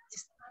name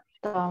is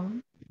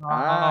Tom.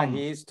 Ah,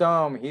 he's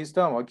Tom. He's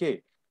Tom.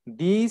 Okay.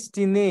 This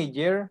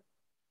teenager,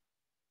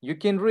 you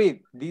can read.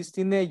 This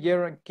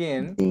teenager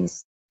can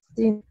This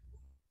thing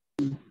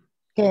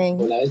can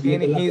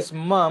and his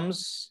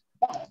mom's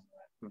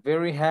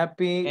very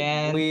happy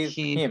and with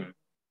his him.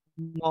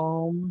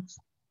 mom's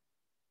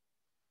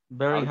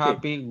very Okay.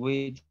 happy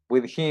with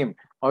With him.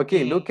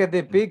 Okay, look at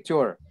the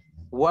picture.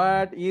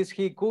 What is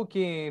he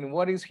cooking?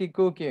 What is he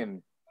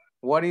cooking?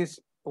 What is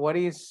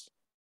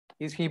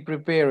he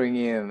preparing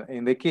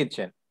in the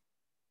kitchen?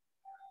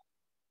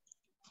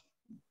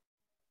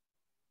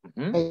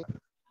 Mhm.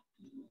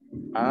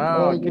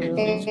 Ah, okay.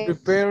 He's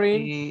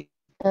preparing. he,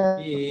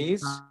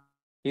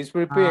 He's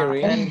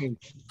preparing. egg.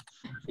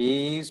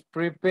 He's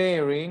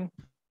preparing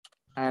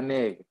an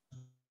egg.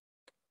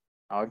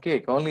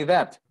 Okay, only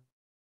that.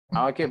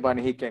 Okay, but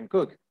he can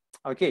cook.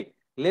 Okay,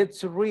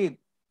 let's read.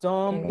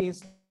 Tom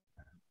is.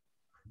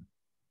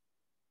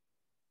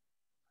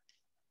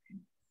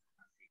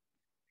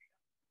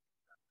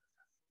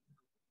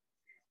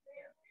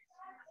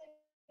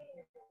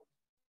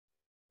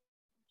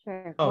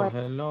 Oh,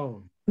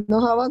 hello.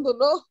 nos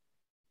abandonó.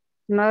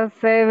 No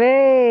se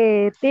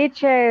ve,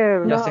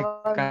 teacher. Ya Nos se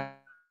abandonó.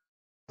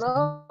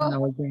 la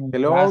última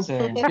Hello,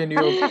 clase.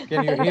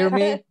 can you hear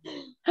me?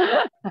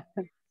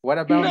 What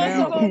about Nos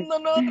now?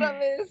 abandonó otra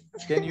vez.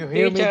 Can you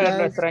hear me,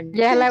 Teacher, guys?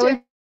 Ya es la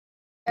Teacher.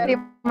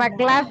 última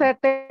clase,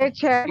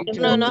 teacher.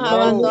 No nos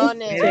Hello.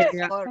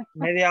 abandone.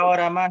 Media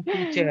hora más,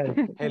 teacher.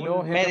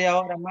 Hello, hello. Media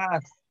hora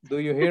más. Do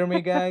you hear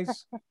me,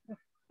 guys?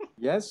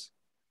 Yes?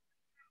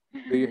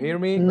 Do you hear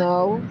me?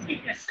 No.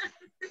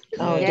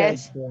 Oh,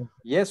 Yes. yes.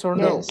 Yes or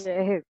no? Yes.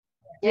 Yes.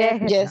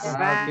 Yes. Yes.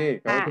 Okay,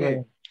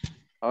 okay.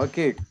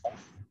 Okay.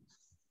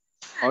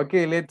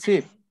 Okay, let's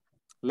see.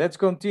 Let's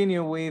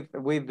continue with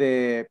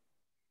the,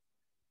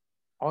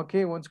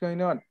 okay, what's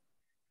going on?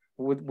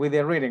 With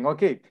the reading.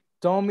 Okay,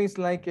 Tom is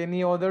like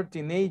any other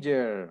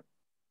teenager.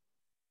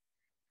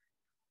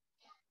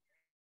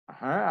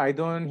 I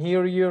don't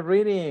hear you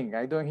reading.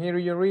 I don't hear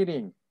you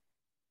reading.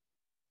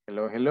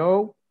 Hello,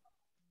 hello.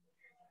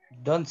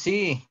 Don't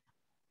see.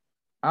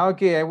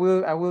 Okay, I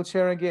will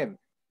share again.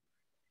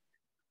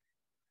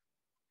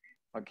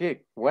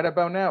 Okay, what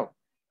about now?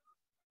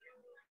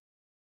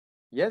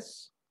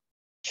 Yes?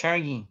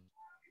 Charging.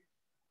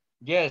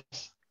 Yes.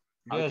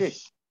 Okay,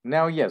 Yes.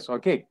 now yes,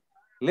 okay.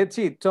 Let's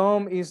see,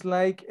 Tom is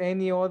like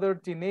any other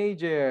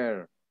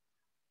teenager.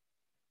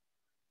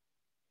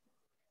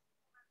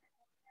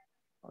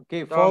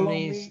 Okay, follow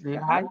me.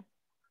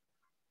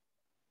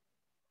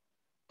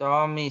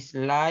 Tom is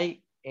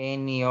like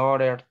any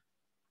other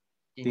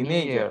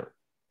teenager.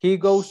 He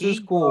goes to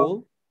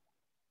school.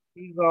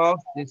 He goes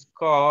to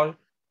school,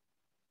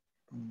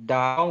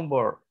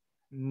 downward,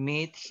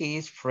 meet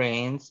his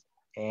friends,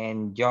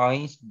 and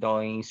joins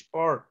doing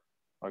sport.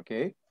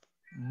 Okay.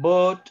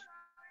 But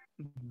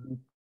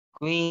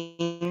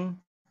between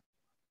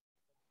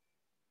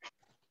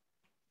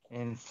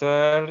and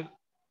third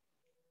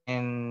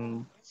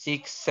and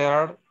sixth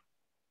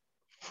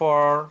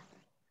from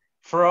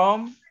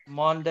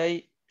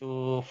Monday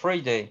to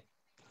Friday.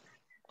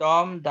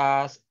 Tom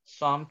does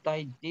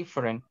something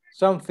different.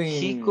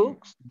 He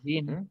cooks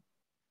dinner.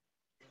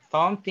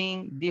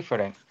 Something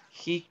different.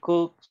 He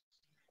cooks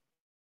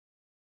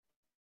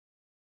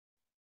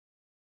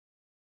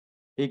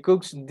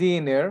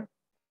dinner.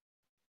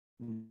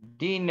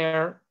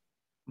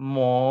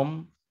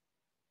 Mom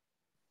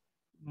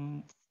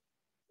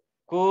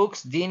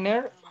cooks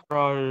dinner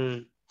for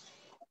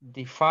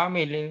the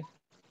family.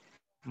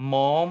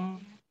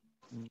 Mom,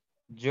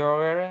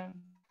 younger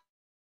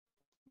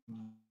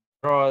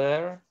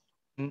brother,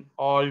 and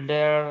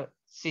older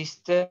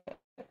sister.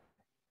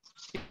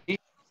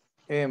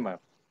 Emma.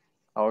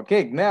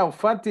 Okay, now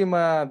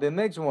Fatima, the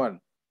next one.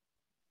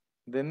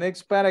 The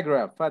next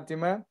paragraph,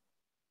 Fatima.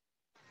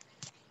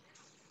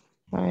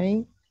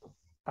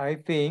 I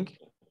think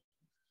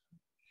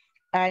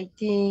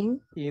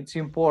it's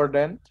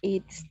important.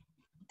 It's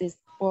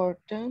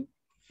important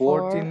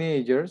for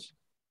teenagers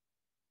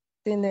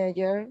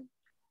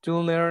to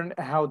learn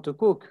how to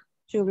cook.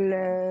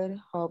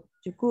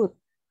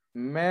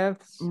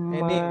 Maths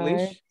and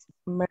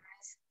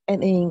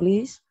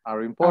English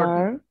are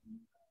important.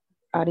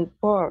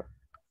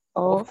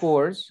 Of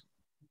course,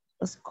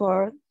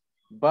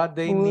 but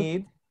they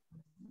need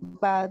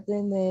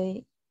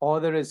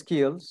other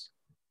skills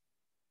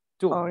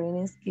to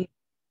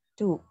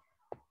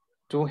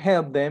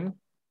help them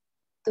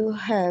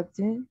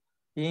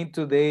in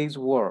today's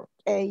world.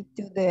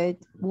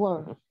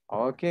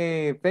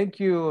 Okay, thank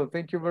you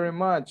very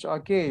much.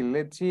 Okay,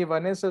 let's see,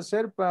 Vanessa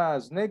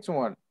Serpas, next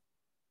one,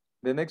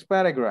 the next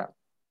paragraph.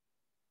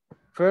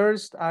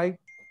 First,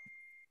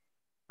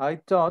 I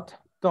thought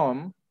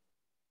Tom.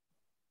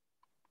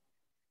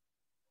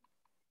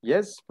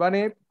 Yes,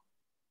 Vanessa.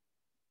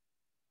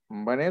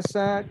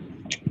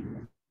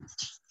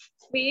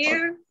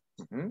 Fear,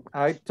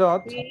 I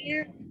thought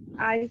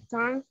I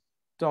turn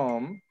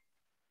Tom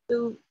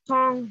to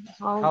Tom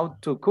how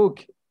to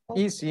cook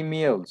easy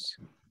meals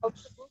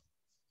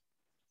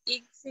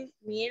easy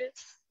meal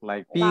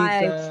like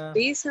like pizza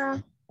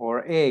pizza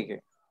or egg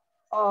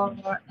or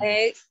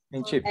egg,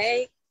 and chips.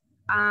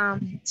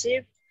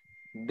 chip.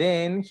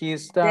 Then he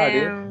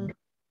started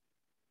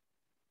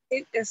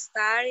Then it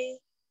started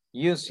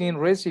using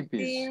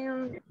recipes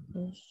in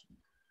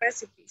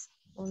recipes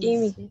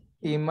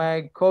in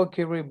my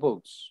cookery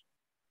books.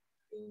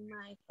 in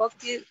my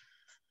cookery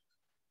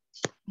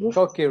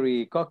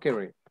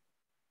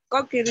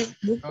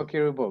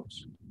Cookery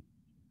books.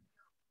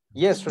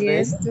 Yesterday,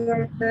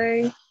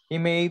 yesterday. he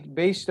made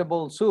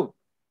vegetable soup.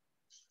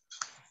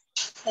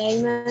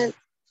 I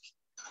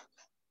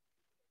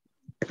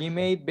He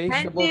made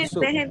vegetable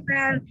soup.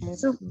 vegetable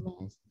soup.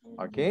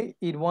 Okay,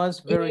 it was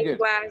very good.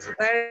 Was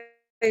very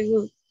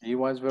good. It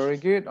was very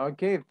good.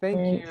 Okay, thank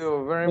Yes,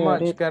 you very very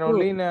much, good.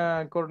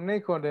 Carolina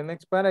Cornejo. The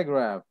next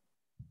paragraph.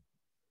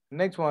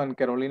 Next one,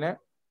 Carolina.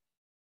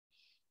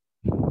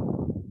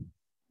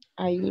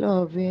 I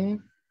love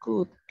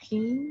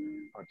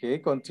cooking. Okay,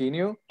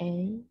 continue.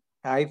 And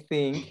I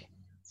think.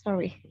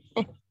 sorry.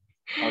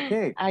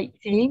 Okay. I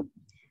think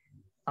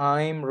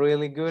I'm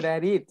really good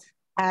at it.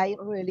 I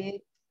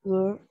really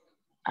good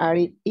at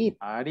it.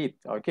 At it.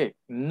 Okay.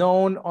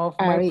 None of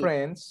my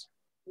friends.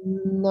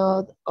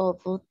 Not of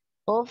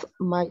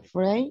my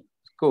friends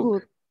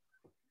Cook.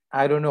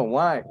 I don't know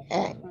why.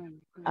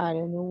 I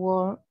don't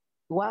know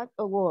what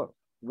a word.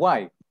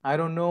 Why? I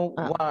don't know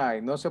why.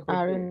 No sé por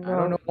qué. I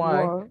don't know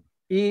why.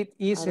 It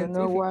isn't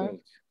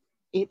difficult.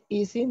 It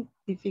isn't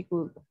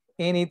difficult.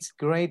 And it's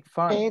great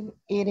fun. And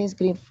it is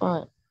great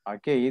fun.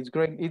 Okay, it's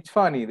great. It's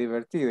funny,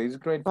 divertido. It's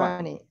great fun.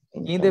 Funny.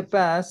 In the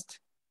past,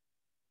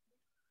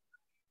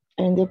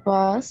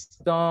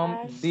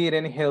 Tom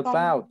didn't help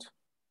out.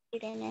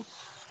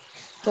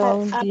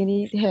 Tom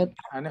didn't help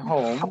At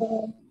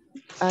home.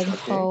 at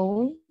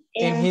home.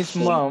 And his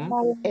mom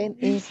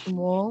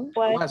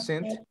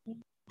wasn't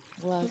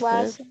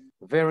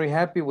very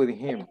happy with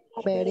him.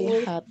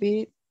 Very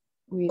happy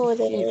with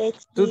him.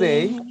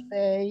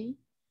 Today,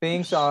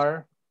 things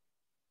are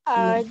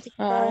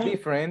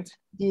different.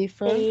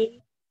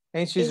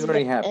 And she's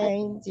very happy.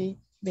 And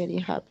very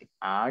happy.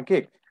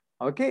 Okay.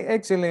 Okay,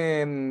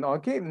 excellent.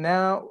 Okay,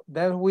 now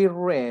that we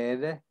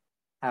read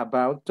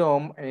about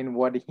Tom and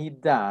what he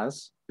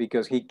does,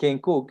 because he can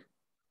cook,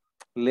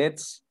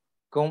 let's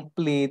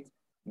complete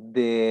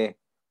the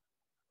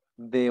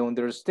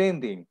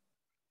understanding.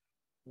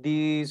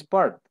 This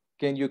part,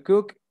 can you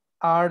cook?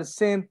 Are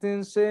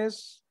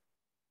sentences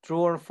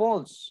true or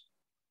false?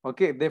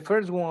 Okay, the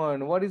first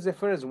one, what is the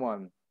first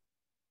one?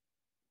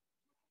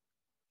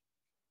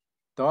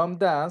 Tom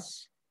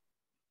does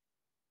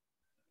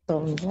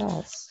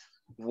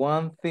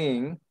one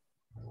thing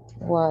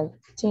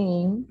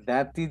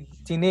that the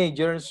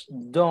teenagers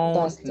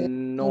don't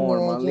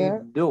normally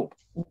do.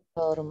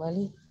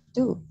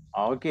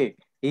 Okay,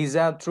 is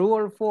that true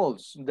or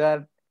false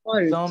that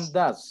Tom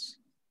does?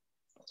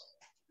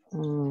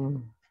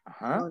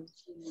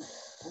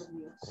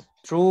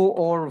 True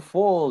or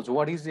false?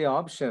 What is the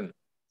option?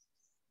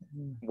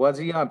 What's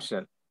the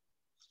option?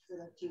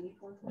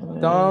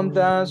 Tom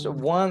does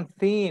one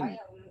thing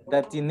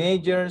that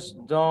teenagers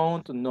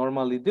don't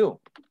normally do.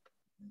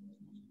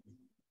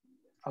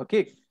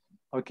 Okay,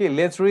 okay,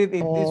 let's read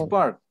in this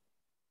part.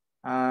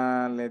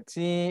 Let's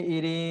see,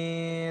 it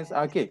is,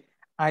 okay.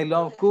 I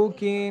love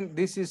cooking.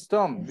 This is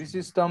Tom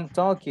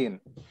talking.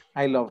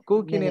 I love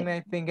cooking and I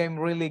think I'm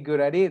really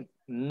good at it.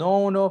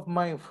 None of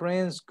my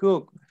friends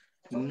cook.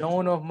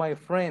 None of my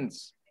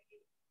friends.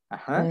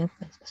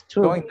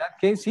 So in that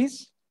case,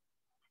 it's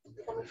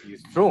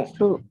true.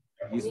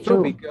 It's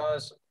true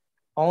because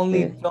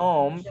only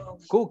Tom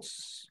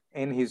cooks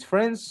and his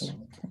friends,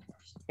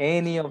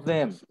 any of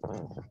them,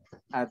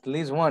 at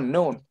least one,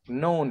 none,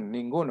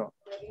 ninguno.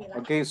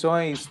 Okay, so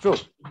it's true.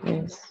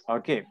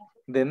 Okay,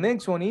 the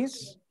next one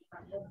is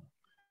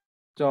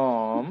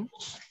Tom.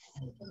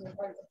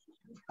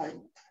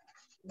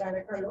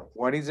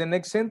 What is the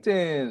next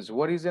sentence?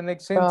 What is the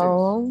next sentence?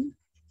 Tom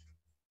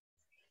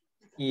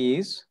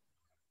is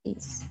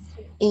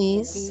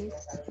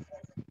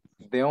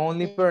the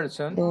only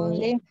person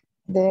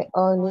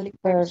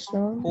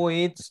who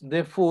eats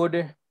the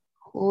food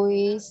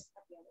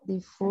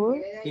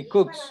he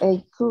cooks.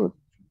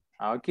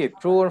 Okay,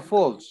 true or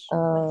false?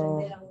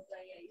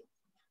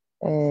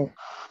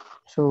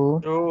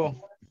 True.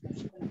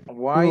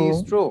 Why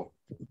is true?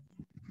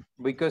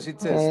 Because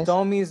it says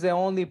Tom is the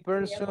only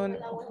person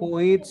who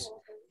eats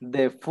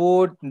the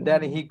food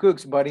that he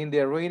cooks, but in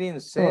the reading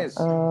says,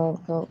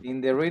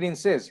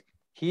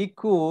 he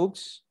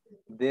cooks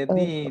the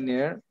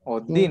dinner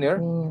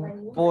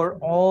for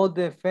all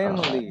the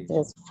family.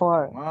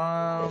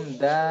 Mom,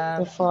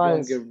 dad,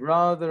 younger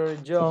brother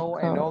Joe,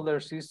 and older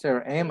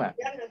sister Emma.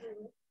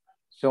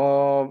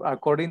 So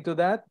according to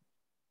that,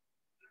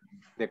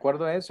 De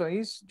acuerdo a eso,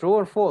 is true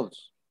or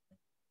false?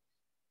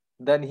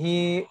 That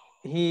he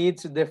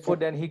eats the food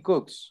that he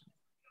cooks.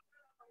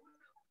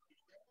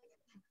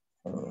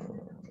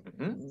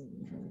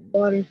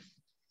 False.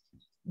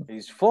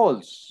 It's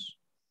false.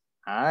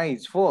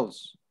 It's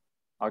false.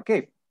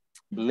 Okay,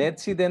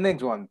 let's see the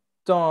next one.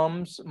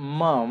 Tom's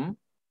mom.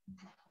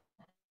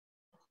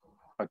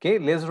 Okay,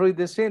 let's read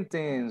the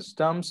sentence.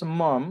 Tom's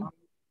mom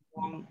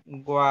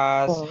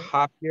was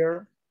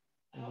happier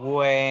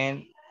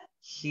when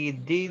he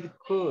did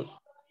cook.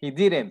 He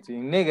didn't,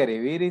 in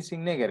negative, it is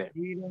in negative.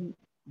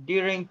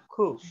 Didn't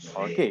cook.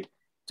 Okay,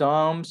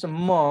 Tom's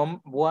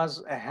mom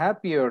was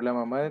happier. La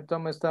mamá de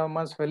Tom estaba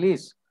más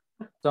feliz.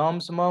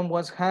 Tom's mom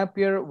was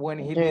happier when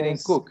he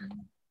didn't cook.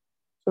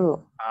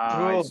 True.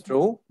 It's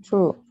true?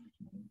 True.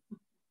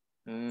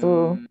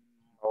 True.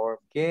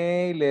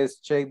 Okay, let's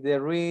check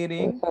the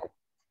reading.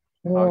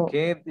 No.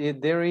 Okay,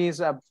 there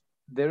is a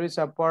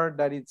part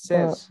that it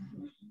says.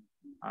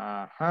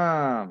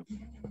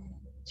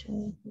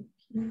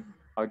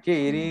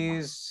 Okay, it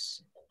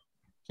is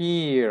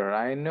here,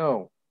 I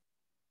know.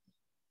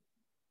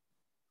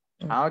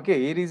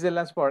 Okay, it is the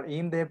last part.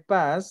 In the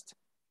past,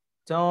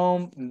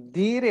 Tom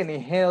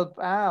didn't help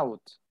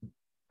out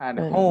at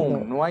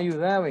home. No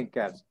ayudaba en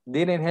casa.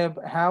 Didn't help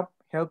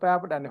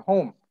out at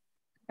home.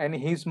 And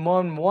his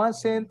mom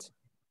wasn't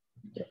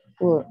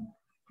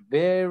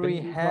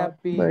very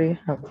happy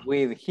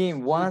with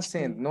him.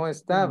 Wasn't, no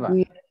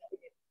estaba.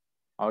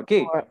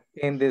 Okay,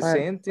 and the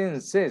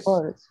sentence says,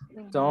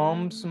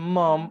 Tom's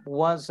mom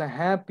was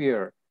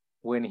happier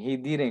when he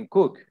didn't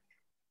cook.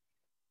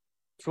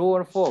 True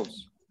or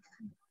false?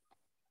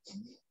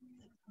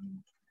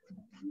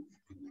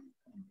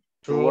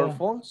 True or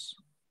false?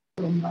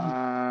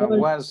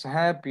 Was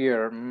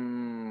happier.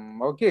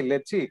 Okay,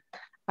 let's see.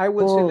 I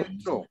will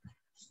select true.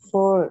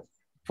 False.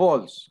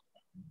 False.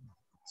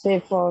 Say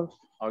false.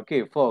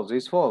 Okay, false.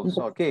 It's false.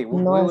 Okay,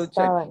 we No will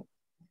check. estaba.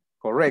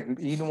 Correct.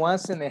 He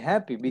wasn't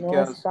happy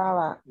because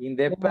in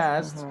the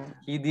past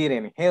he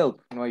didn't help.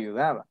 No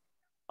ayudaba.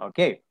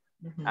 Okay.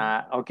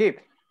 Okay.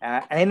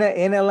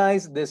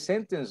 Analyze the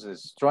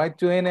sentences. Try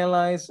to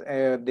analyze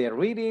the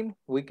reading.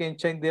 We can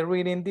check the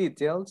reading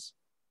details.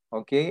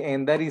 Okay,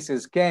 and that is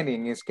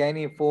scanning.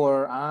 Scanning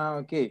for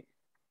okay.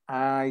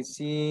 I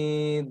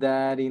see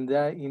that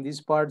in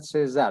this part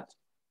says that.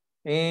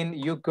 And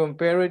you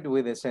compare it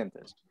with the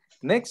sentence.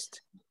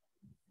 Next,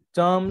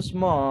 Tom's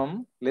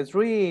mom. Let's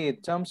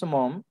read. Tom's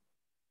mom.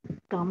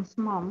 Tom's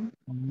mom.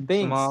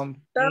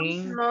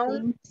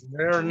 Learning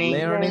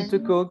to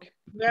cook.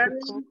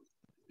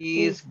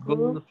 Is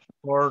good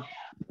for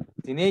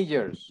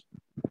teenagers.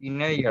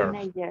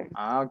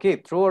 Okay,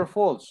 true or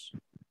false?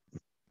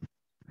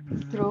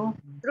 True.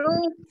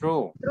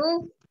 True.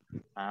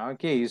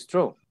 Okay, it's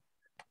true.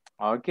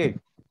 Okay.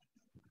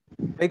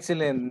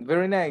 Excellent.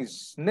 Very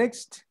nice.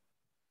 Next,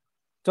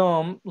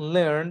 Tom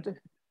learned.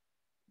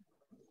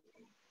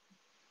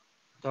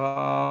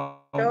 Some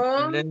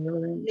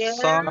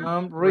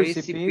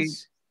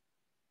recipes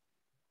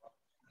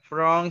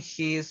from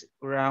his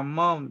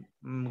grandmother.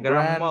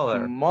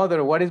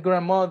 What is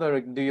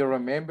grandmother? Do you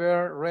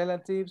remember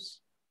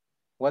relatives?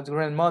 What's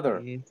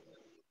grandmother?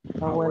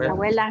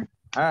 Abuela.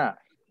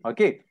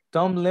 Okay.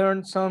 Tom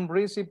learned some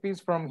recipes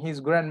from his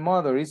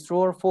grandmother. Is true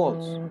or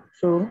false?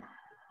 True.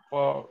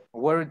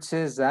 Where it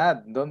says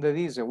that? ¿Dónde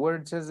dice? Where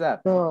it says that?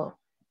 No.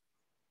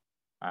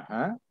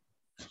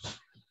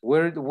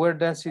 Where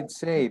does it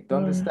say?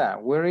 ¿Dónde está?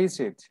 Where is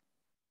it?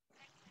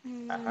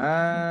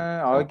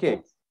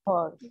 Okay.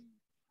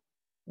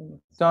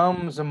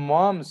 Tom's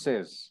mom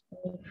says.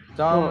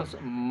 Tom's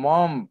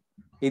mom.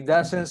 It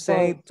doesn't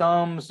say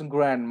Tom's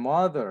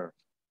grandmother.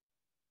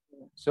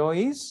 So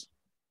is?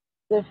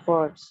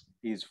 False.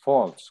 Is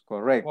false,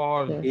 correct.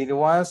 False. It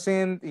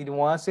wasn't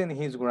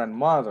his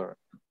grandmother.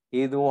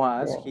 It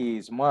was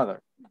his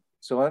mother.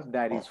 So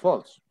that is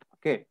false.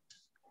 Okay.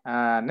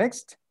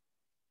 Next,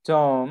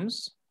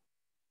 Tom's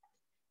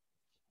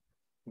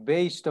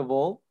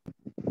vegetable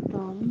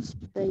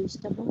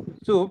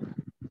soup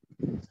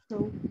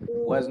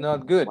was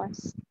not good.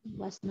 Was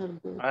not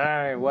good.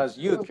 It was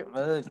yuck.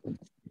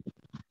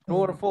 True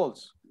or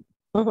false?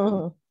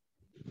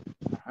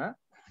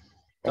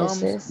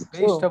 Tom's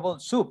vegetable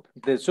soup,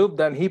 the soup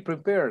that he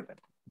prepared.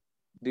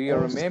 Do you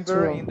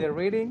remember in the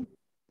reading?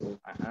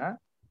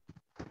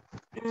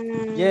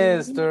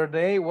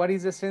 Yesterday, what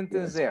is the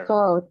sentence there?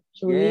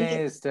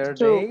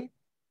 Yesterday.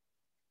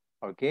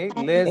 Okay,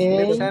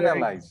 let's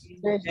analyze.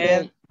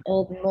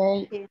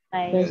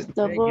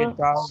 Vegetable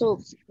soup.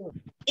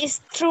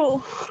 It's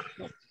true.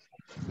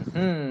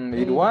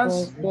 It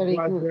was very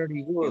good.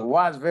 It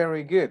was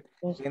very good.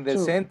 And the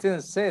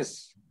sentence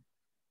says,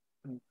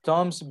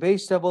 Tom's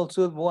vegetable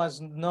soup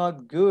was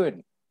not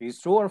good.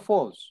 Is true or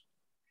false?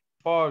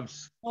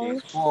 False.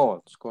 It's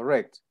false,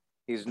 correct.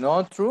 It's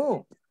not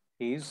true.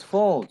 It's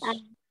false.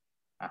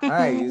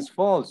 It's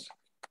false.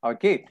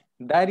 Okay,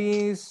 that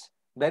is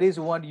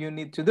what you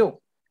need to do.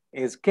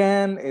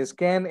 Scan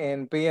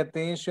and pay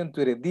attention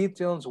to the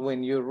details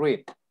when you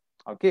read.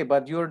 Okay,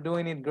 but you're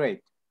doing it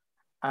great.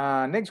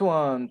 Next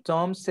one,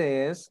 Tom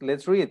says,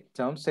 let's read.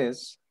 Tom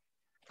says,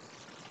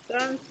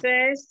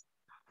 Entonces,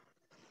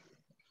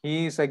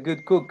 he is a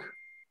good cook.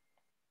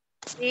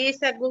 he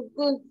is a good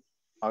cook.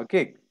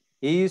 Okay.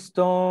 Is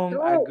Tom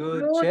a True,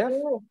 good true, chef?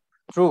 true,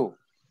 True.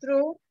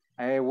 true.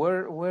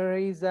 Where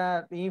is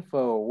that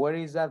info? Where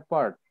is that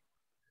part?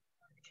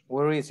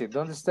 Where is it?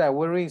 Don't stop.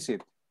 Where is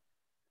it?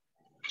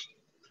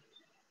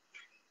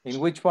 In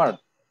which part?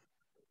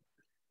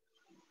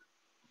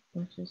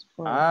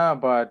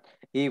 But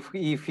if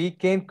he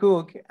can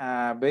cook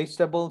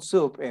vegetable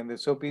soup and the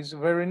soup is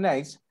very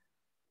nice,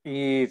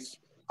 it's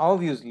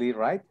obviously,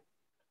 right?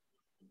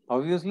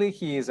 Obviously,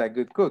 he is a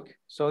good cook.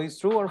 So it's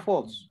true or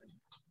false?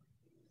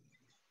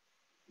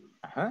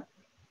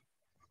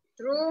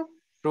 True.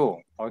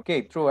 True.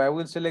 Okay, true. I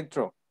will select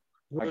true.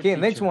 Okay,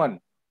 next one.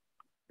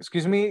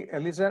 Excuse me,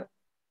 Elisa.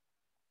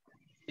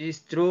 It's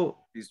true.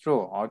 It's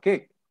true.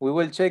 Okay, we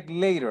will check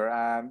later.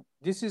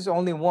 This is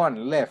only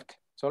one left.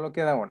 Solo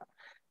queda una.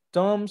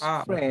 Tom's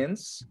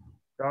friends.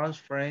 Tom's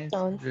friends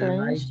Tom's like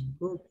friends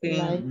cooking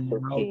like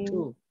now cooking.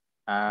 too.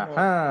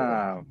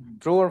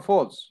 True or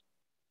false?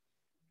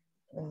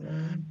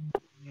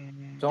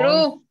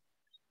 True.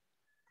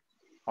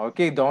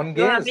 Okay, don't Los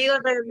guess. amigos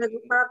les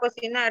gustaba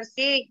cocinar,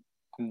 sí.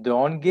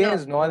 Don't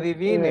guess, no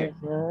adivine.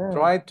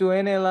 Try to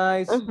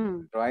analyze,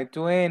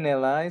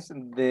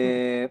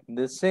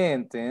 the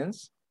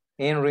sentence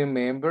and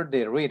remember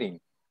the reading.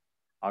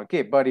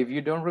 Okay, but if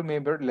you don't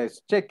remember,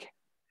 let's check.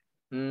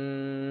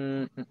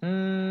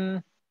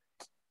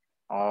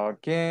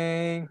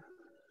 Okay.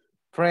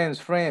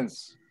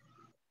 Friends.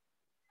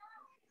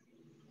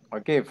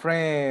 Okay,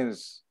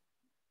 friends.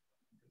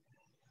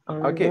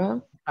 Okay.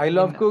 I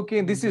love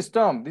cooking. This is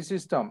Tom.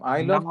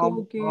 I love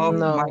cooking.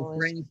 My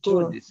friends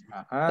do this.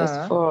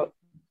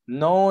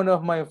 None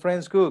of my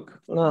friends cook.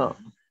 No,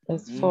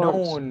 it's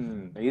false.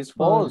 None. It's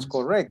false,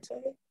 correct.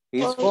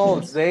 It's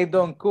false. They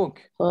don't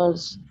cook.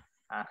 False.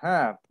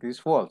 It's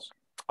false.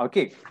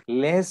 Okay,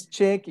 let's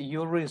check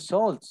your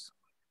results.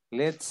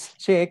 Let's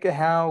check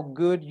how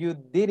good you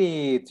did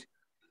it.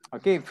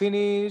 Okay,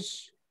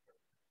 finish.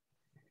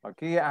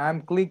 Okay,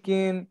 I'm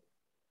clicking.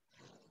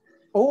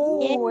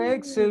 Oh,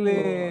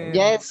 excellent.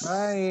 Yes.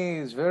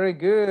 Nice, very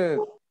good.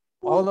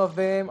 All of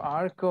them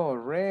are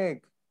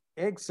correct.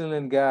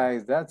 Excellent,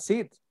 guys. That's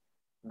it.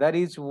 That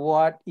is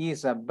what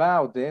it's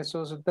about. De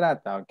eso se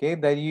trata, okay?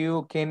 That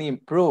you can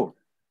improve.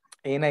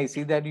 And I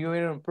see that you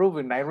are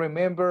improving. I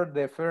remember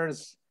the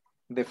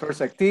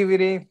first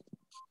activity.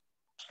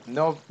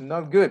 No,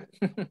 not good.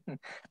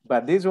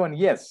 But this one,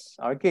 yes.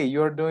 Okay,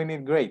 you're doing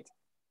it great.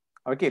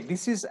 Okay,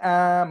 this is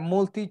a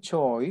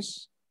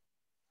multi-choice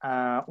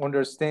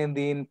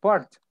understanding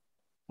part.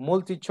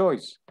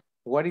 Multi-choice.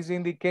 What is the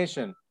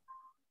indication?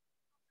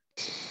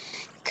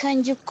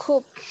 Can you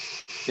cook?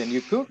 Can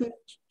you cook?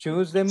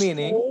 Choose the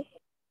meaning.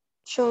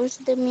 Choose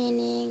the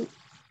meaning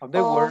of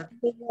the word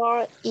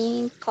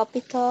in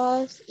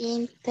capitals,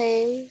 in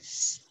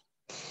text,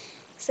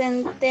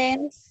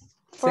 sentence.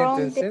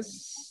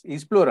 Sentences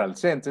is plural.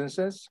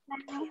 Sentences.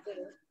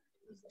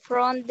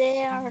 From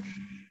there,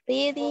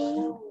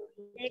 reading.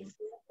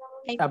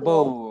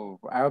 Above.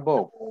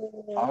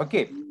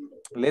 Okay,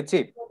 let's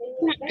see.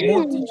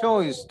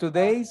 Multi-choice.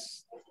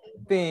 Today's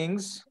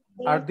things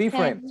are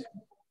different.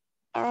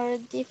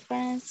 And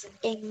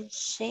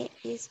she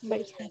is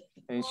very happy.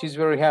 And she's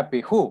very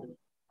happy. Who?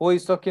 Who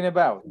is talking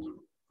about?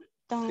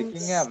 ¿De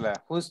quién habla?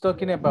 Who's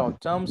talking about?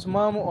 Tom's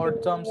mom or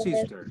Tom's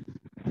sister?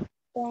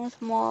 Tom's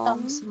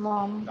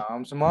mom.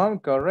 Tom's mom,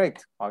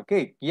 correct.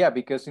 Okay, yeah,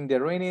 because in the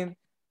reading,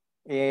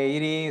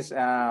 it is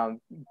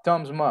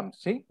Tom's mom,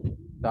 see?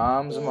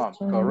 Tom's mom,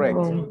 correct.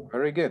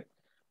 Very good.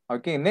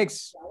 Okay,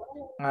 next.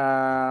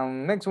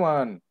 Next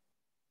one.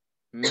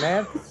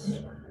 Maths.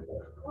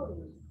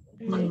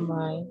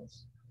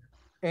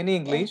 In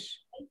English.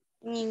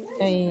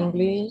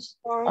 English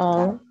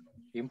are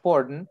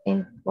important.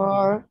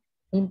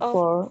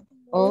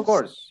 Of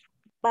course.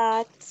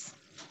 But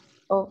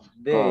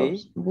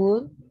They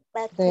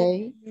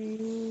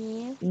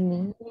need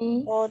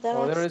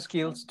other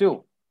skills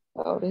too.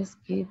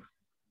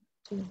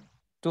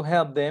 To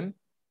help them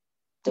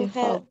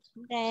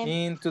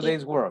in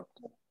today's world.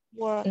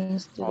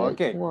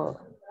 Okay.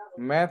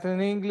 Math in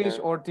English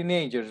or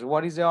teenagers?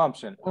 What is the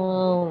option?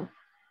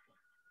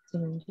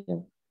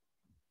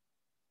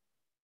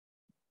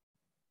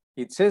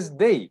 It says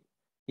they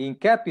in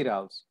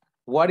capitals.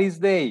 What is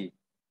they?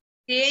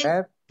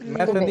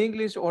 Math in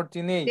English or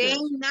teenagers?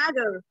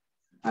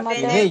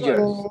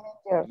 Teenagers.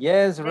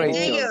 Yes,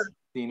 Rachel.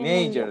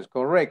 Teenagers,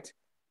 correct.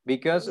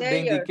 Because the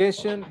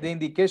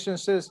indication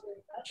says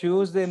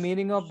choose the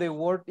meaning of the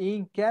word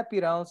in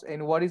capitals.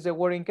 And what is the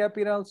word in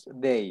capitals?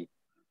 They.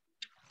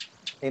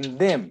 And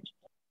them.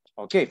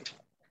 Okay.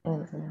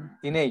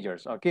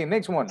 Teenagers. Okay,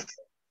 next one.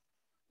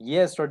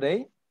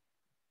 Yesterday.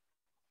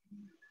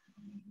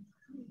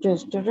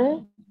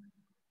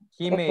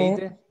 He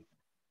made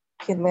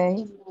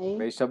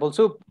vegetable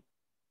soup.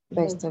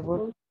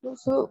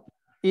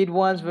 It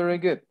was very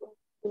good.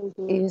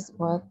 is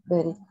what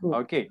very good.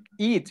 Okay,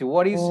 eat.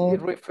 What is Eh.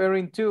 it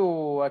referring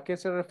to? ¿A qué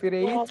se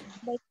refiere eat?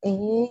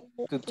 Eat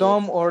To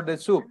Tom or the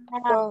soup?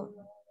 from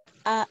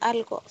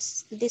Algo,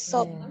 the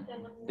soap.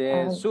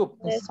 The soup.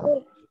 the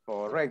soup.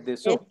 Correct, the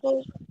soup.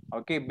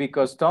 Okay,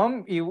 because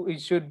Tom,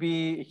 it should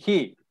be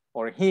he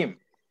or him,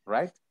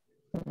 right?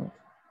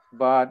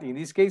 But in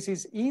this case,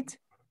 is eat.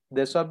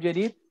 The subject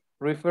eat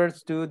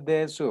refers to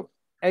the soup.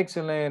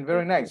 Excellent,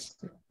 very nice.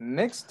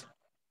 Next,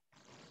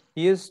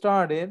 he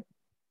started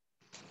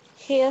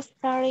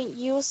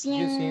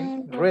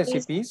using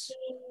recipes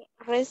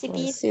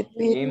recipes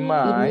in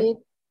my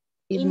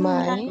in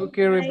my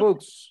cookery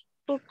books.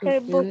 cookery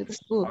books.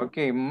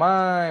 Okay,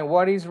 my,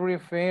 what is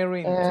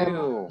referring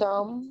to?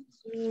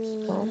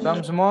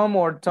 Tom's mom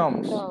or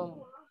Tom's?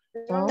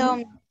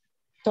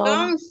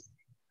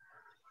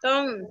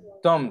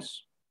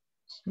 Tom's.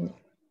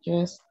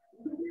 Yes.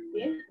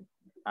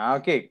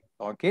 Okay,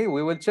 okay,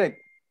 we will check.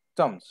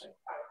 Tom's.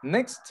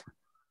 Next.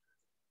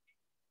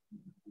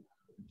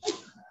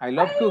 I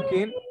love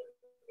cooking.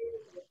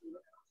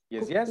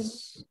 Yes,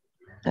 yes.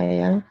 I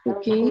am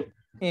cooking.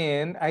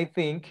 And I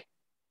think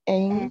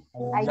And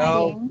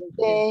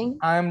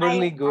I'm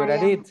really good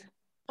at it.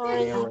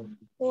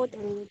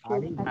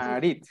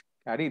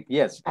 At it,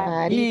 yes.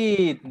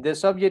 Eat, the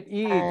subject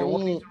eat.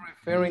 What is it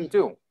referring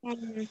to?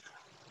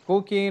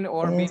 Cooking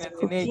or being a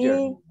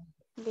teenager?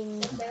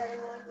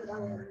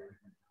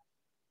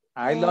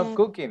 I love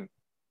cooking.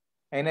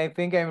 And I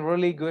think I'm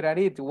really good at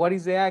it. What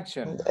is the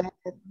action?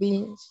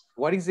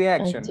 What is the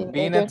action?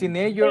 Being a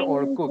teenager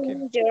or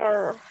cooking?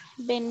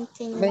 Being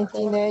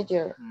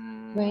teenager.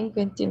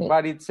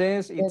 But it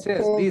says,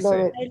 dice,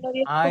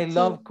 I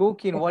love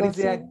cooking. What is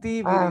the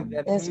activity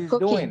that he's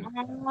doing?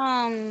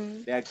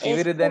 The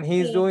activity that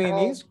he's doing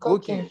is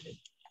cooking.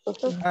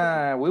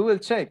 We will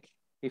check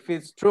if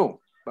it's true.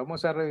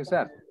 Vamos a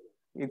revisar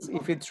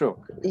if it's true.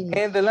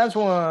 And the last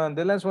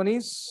one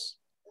is?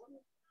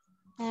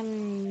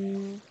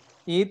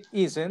 It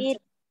isn't.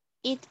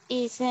 It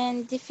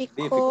isn't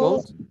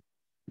difficult.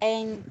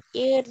 And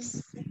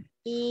it's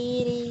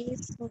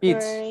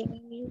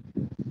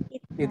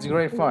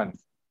great fun.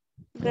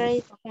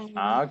 Great fun.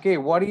 Okay,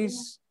 what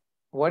is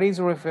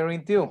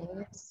referring to?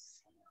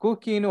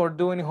 Cooking or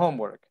doing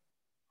homework?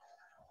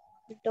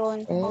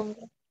 Doing homework.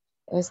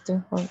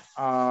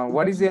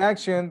 What is the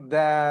action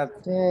that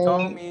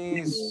Tom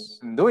is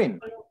doing?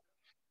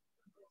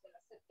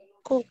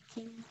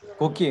 Cooking.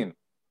 Cooking.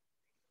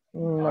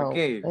 No,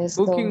 okay,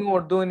 cooking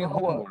or doing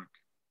homework?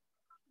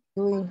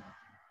 Doing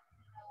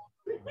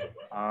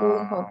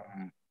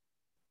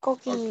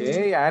Cooking.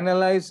 Okay,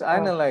 analyze.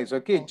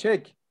 Okay,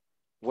 check.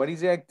 What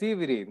is the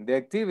activity? The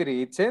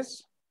activity, it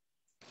says?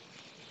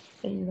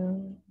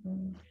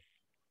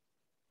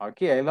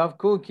 Okay, I love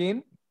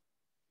cooking.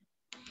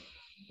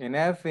 And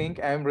I think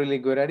I'm really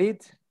good at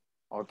it.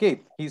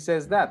 Okay, he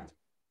says that.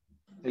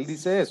 Él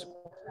dice eso.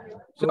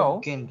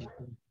 So,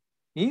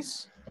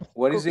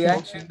 what is the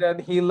action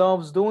that he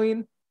loves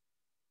doing?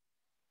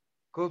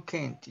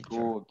 Cooking, teacher.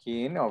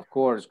 Cooking, of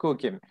course,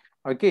 cooking.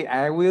 Okay,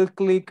 I will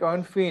click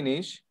on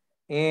finish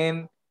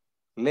and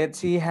let's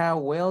see how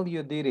well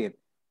you did it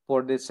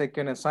for the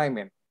second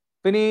assignment.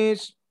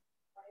 Finish.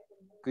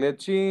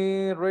 Let's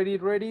see, ready,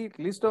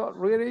 listo,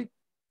 ready?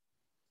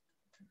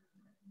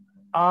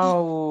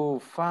 Oh,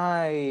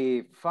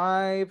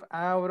 5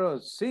 out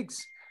of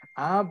 6.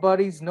 But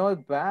it's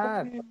not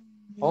bad.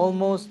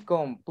 Almost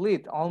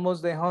complete,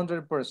 almost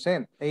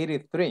 100%,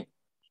 83.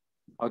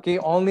 Okay,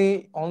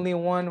 only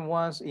one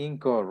was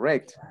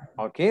incorrect.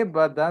 Okay,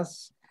 but that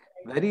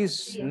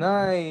is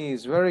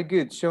nice, very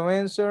good. Show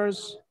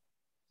answers.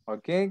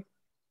 Okay.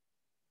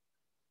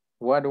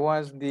 What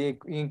was the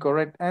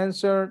incorrect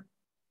answer?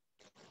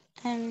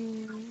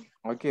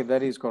 Okay,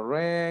 that is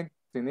correct.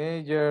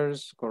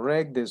 Teenagers,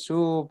 correct. The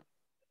soup,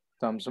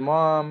 Tom's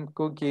mom,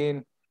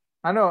 cooking.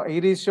 I know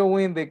it is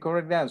showing the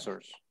correct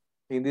answers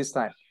in this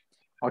time.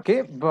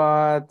 Okay,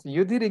 but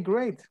you did it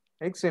great.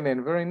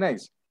 Excellent, very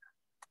nice.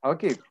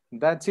 Okay,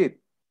 that's it.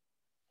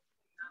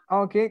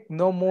 Okay,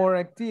 no more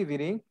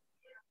activity.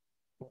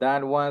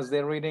 That was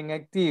the reading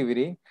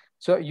activity.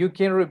 So you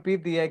can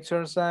repeat the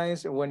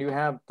exercise when you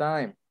have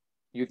time.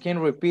 You can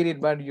repeat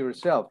it by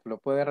yourself. Lo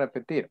puede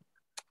repetir.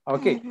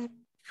 Okay,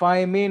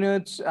 5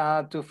 minutes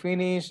to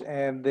finish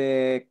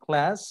the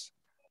class.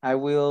 I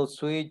will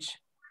switch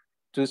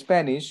to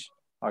Spanish,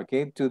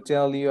 okay, to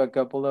tell you a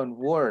couple of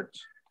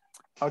words.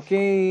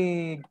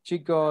 Okay,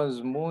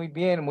 chicos, muy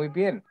bien, muy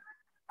bien.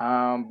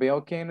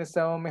 Veo que han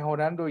estado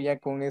mejorando ya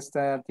con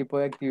este tipo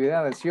de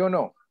actividades, ¿sí o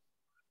no?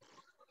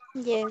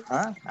 Yes.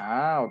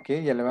 Ok,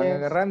 ya le van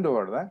agarrando,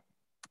 ¿verdad?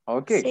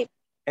 Ok, sí.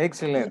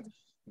 Excelente.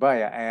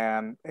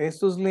 Vaya,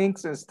 estos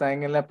links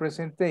están en la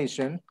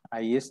presentation.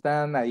 Ahí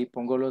están, ahí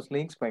pongo los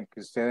links para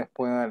que ustedes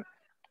puedan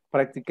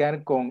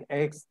practicar con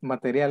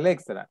material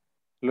extra.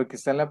 Lo que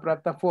está en la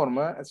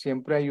plataforma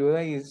siempre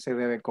ayuda y se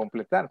debe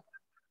completar.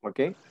 ¿Ok?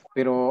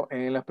 Pero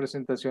en las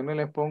presentaciones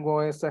les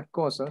pongo estas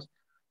cosas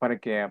para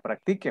que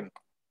practiquen.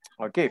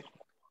 ¿Ok?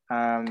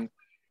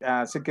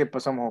 Así que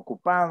pasamos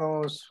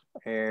ocupados,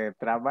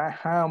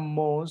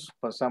 trabajamos,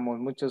 pasamos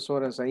muchas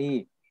horas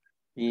ahí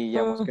y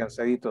llegamos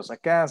cansaditos a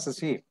casa,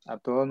 sí, a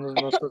todos nos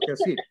toca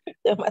así.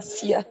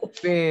 Demasiado.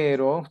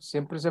 Pero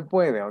siempre se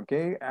puede, ¿ok?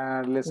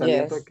 Les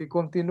aliento a Yes. que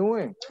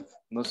continúen,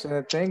 no se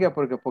detenga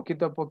porque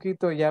poquito a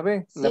poquito, ya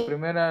ve, Sí. la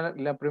primera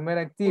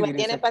 ¿Me actividad.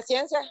 tiene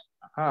paciencia?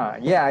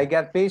 Yeah, I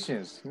got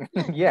patience.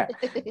 Yeah,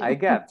 I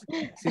got.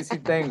 Sí, sí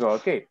tengo,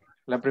 ok.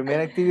 La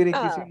primera actividad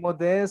que hicimos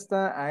de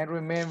esta, I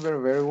remember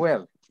very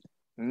well.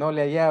 No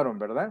le hallaron,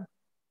 ¿verdad?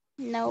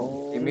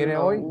 No. Y mire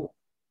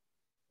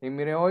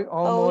hoy,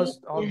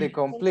 almost all the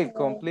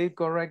complete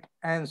correct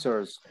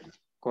answers.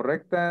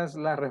 Correctas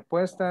las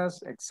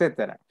respuestas,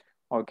 etcétera.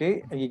 Ok,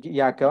 y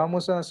acá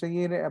vamos a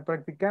seguir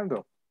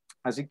practicando.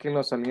 Así que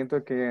los aliento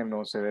a que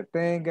no se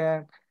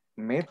detengan,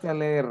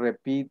 métale,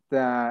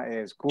 repita,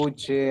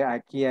 escuche,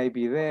 aquí hay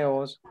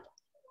videos,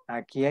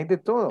 aquí hay de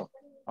todo.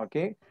 Ok,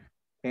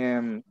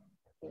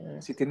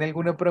 si tiene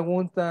alguna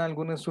pregunta,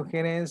 alguna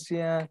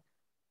sugerencia,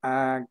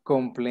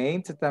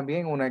 complaint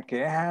también, una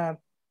queja,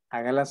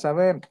 hágala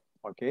saber.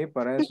 Ok,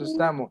 para eso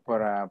estamos,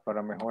 para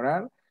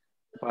mejorar,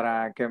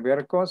 para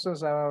cambiar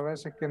cosas a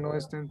veces que no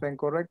estén tan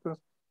correctas.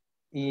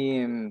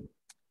 Y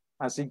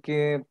así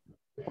que,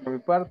 por mi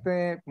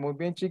parte, muy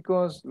bien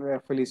chicos,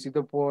 les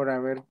felicito por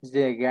haber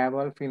llegado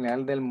al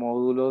final del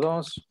módulo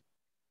 2.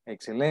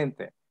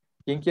 Excelente.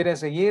 ¿Quién quiere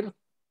seguir?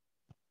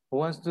 Who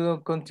wants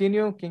to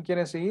continue? ¿Quién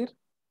quiere seguir?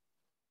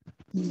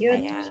 Yo,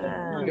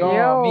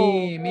 Yo,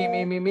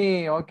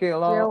 me. Ok,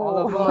 all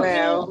of us.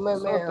 Meo.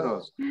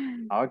 Nosotros.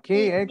 Ok,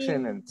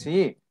 excelente.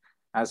 Sí.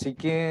 Así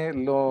que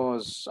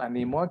los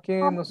animo a que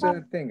no se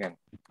detengan.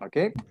 Ok.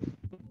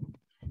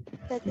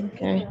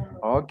 Okay.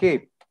 Ok.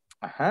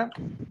 Ajá.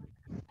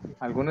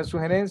 ¿Alguna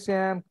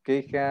sugerencia?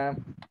 Queja.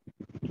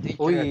 Teacher,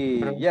 Uy,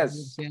 pero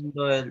yes.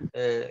 siendo en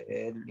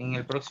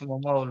el próximo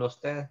módulo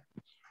usted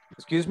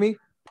Excuse me.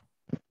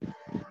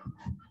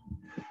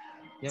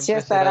 Sí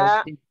siempre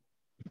será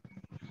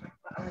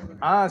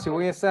estará. el Sí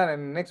voy a estar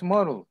en next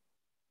module.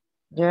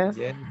 Yes.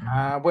 teacher.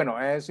 Bueno,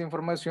 esa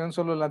información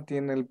solo la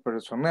tiene el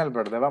personal,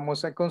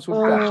 ¿verdad?Amos a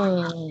consultar.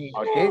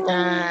 Ok.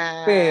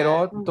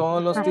 Pero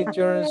todos los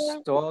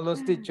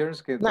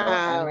teachers que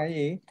trabajan No.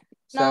 ahí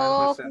saben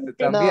No, bastante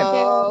también.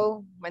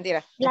 No.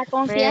 Mentira. la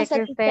confianza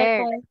que que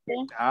usted usted,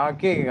 con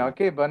usted.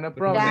 Ok, but no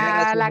problem.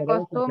 ya la que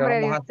costumbre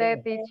de vamos a usted,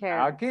 hacer.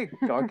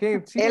 teacher.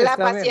 Ok, sí, Es la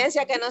está bien.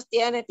 paciencia que nos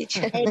tiene,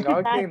 teacher.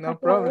 Ok, no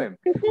problem.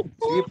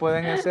 Sí,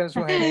 pueden hacer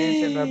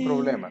sugerencias, no hay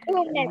problema.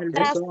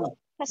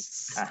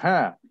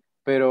 Ajá,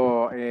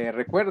 pero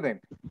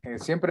recuerden,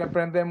 siempre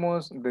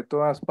aprendemos de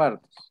todas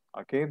partes,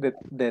 ¿ok?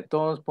 De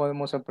todos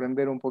podemos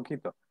aprender un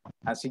poquito.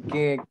 Así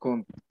que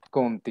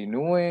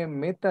continúe,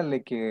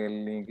 métale que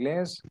el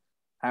inglés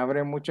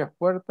abre muchas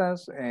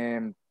puertas.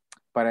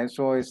 Para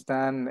eso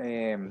están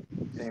en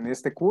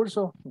este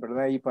curso,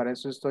 ¿verdad? Y para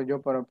eso estoy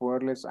yo, para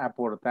poderles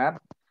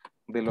aportar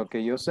de lo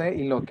que yo sé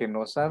y lo que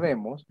no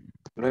sabemos,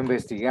 lo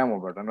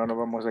investigamos, ¿verdad? No nos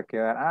vamos a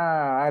quedar,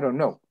 I don't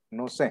know,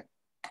 no sé.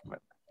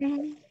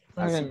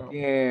 Así Bueno.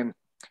 que,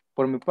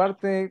 por mi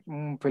parte,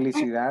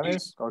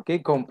 felicidades,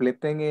 ok,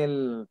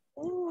 completen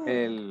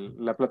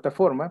la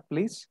plataforma,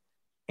 please.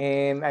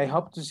 And I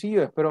hope to see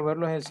you, espero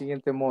verlos en el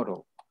siguiente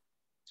módulo.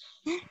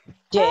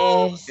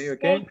 Yes. Ok.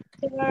 Okay,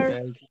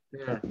 teacher.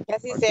 Que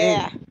así Ok.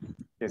 sea.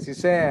 Que así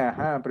sea,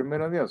 ajá,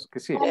 primero Dios, que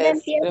sí.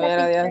 Yes.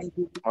 Primero Dios.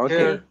 Ok,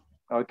 Teacher.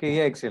 ok,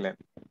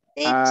 excelente.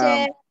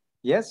 Teacher,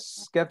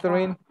 Yes,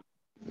 Catherine.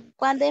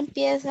 ¿cuándo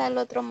empieza el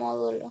otro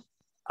módulo?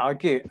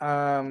 Okay,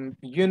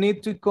 you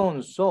need to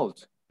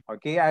consult.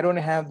 Okay, I don't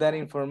have that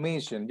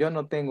information. Yo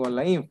no tengo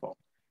la info.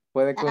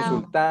 Puede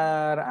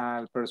consultar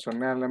al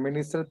personal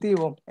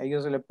administrativo.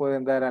 Ellos le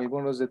pueden dar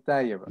algunos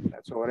detalles, ¿verdad?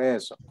 Sobre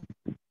eso.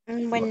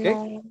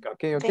 Bueno,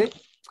 Okay.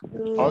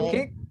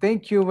 Okay,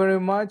 thank you very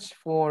much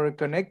for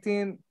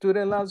connecting to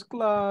the last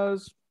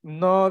class.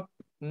 Not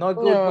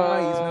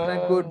goodbye. It's not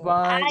a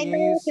goodbye. ay, no,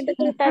 It's siento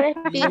que me está see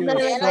despidiendo you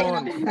de verdad que no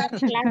soon. me da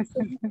clase.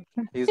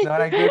 It's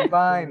not a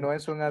goodbye. No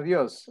es un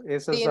adiós.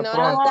 Es Si hasta no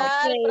pronto. nos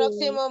da el Ok.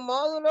 próximo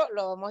módulo,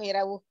 lo vamos a ir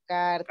a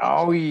buscar,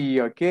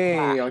 teacher.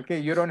 Oh,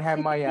 okay. You don't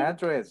have my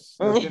address.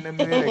 No tiene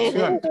mi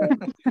dirección.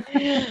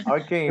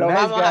 Okay, Lo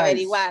nice vamos a guys.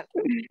 averiguar.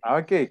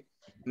 Okay,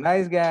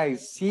 nice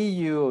guys. See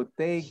you.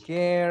 Take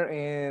care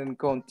and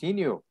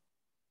continue.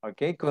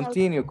 Okay,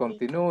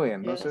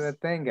 continúen. No se Yes.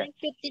 detengan. Thank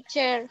you,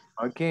 teacher.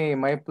 Okay,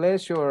 my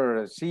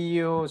pleasure. See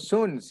you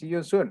soon.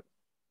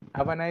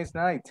 Have a nice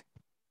night.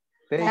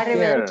 Take care.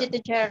 Arrivederci,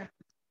 teacher.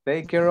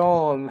 Take care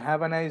all.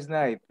 Have a nice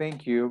night.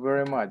 Thank you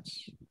very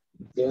much.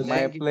 My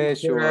Thank you,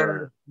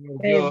 pleasure.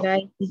 teacher.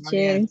 bye,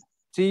 teacher.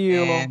 See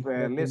you,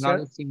 And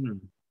listener.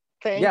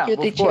 Thank Yeah, you, of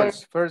teacher.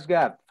 course. First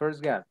God.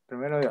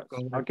 Primero Dios. Okay.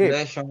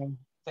 Congratulations.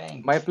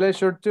 Thanks. My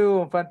pleasure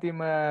too,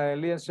 Fatima,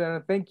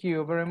 Eliezer. Thank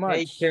you very Take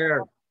much.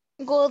 care.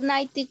 Good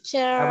night, teacher.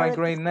 Have a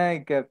great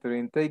night,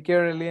 Catherine. Take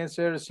care,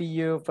 Eliezer. See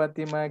you,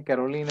 Fatima,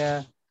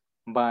 Carolina,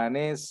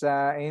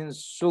 Vanessa, and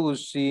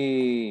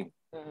Susie.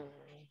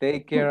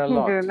 Take care a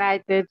lot. Good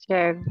night,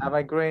 teacher. Have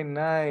a great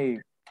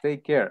night.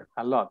 Take care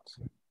a lot.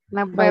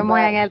 Nos Bye vemos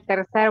bye. en el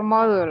tercer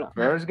módulo.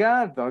 Very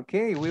good.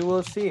 Okay, we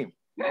will see.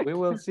 We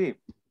will see.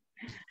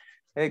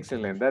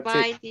 Excellent. That's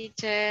Bye, it.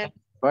 teacher.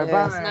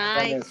 Bye-bye,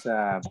 Nice.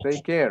 Vanessa.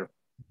 Take care.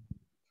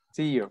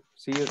 See you.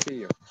 See you. See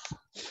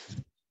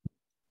you.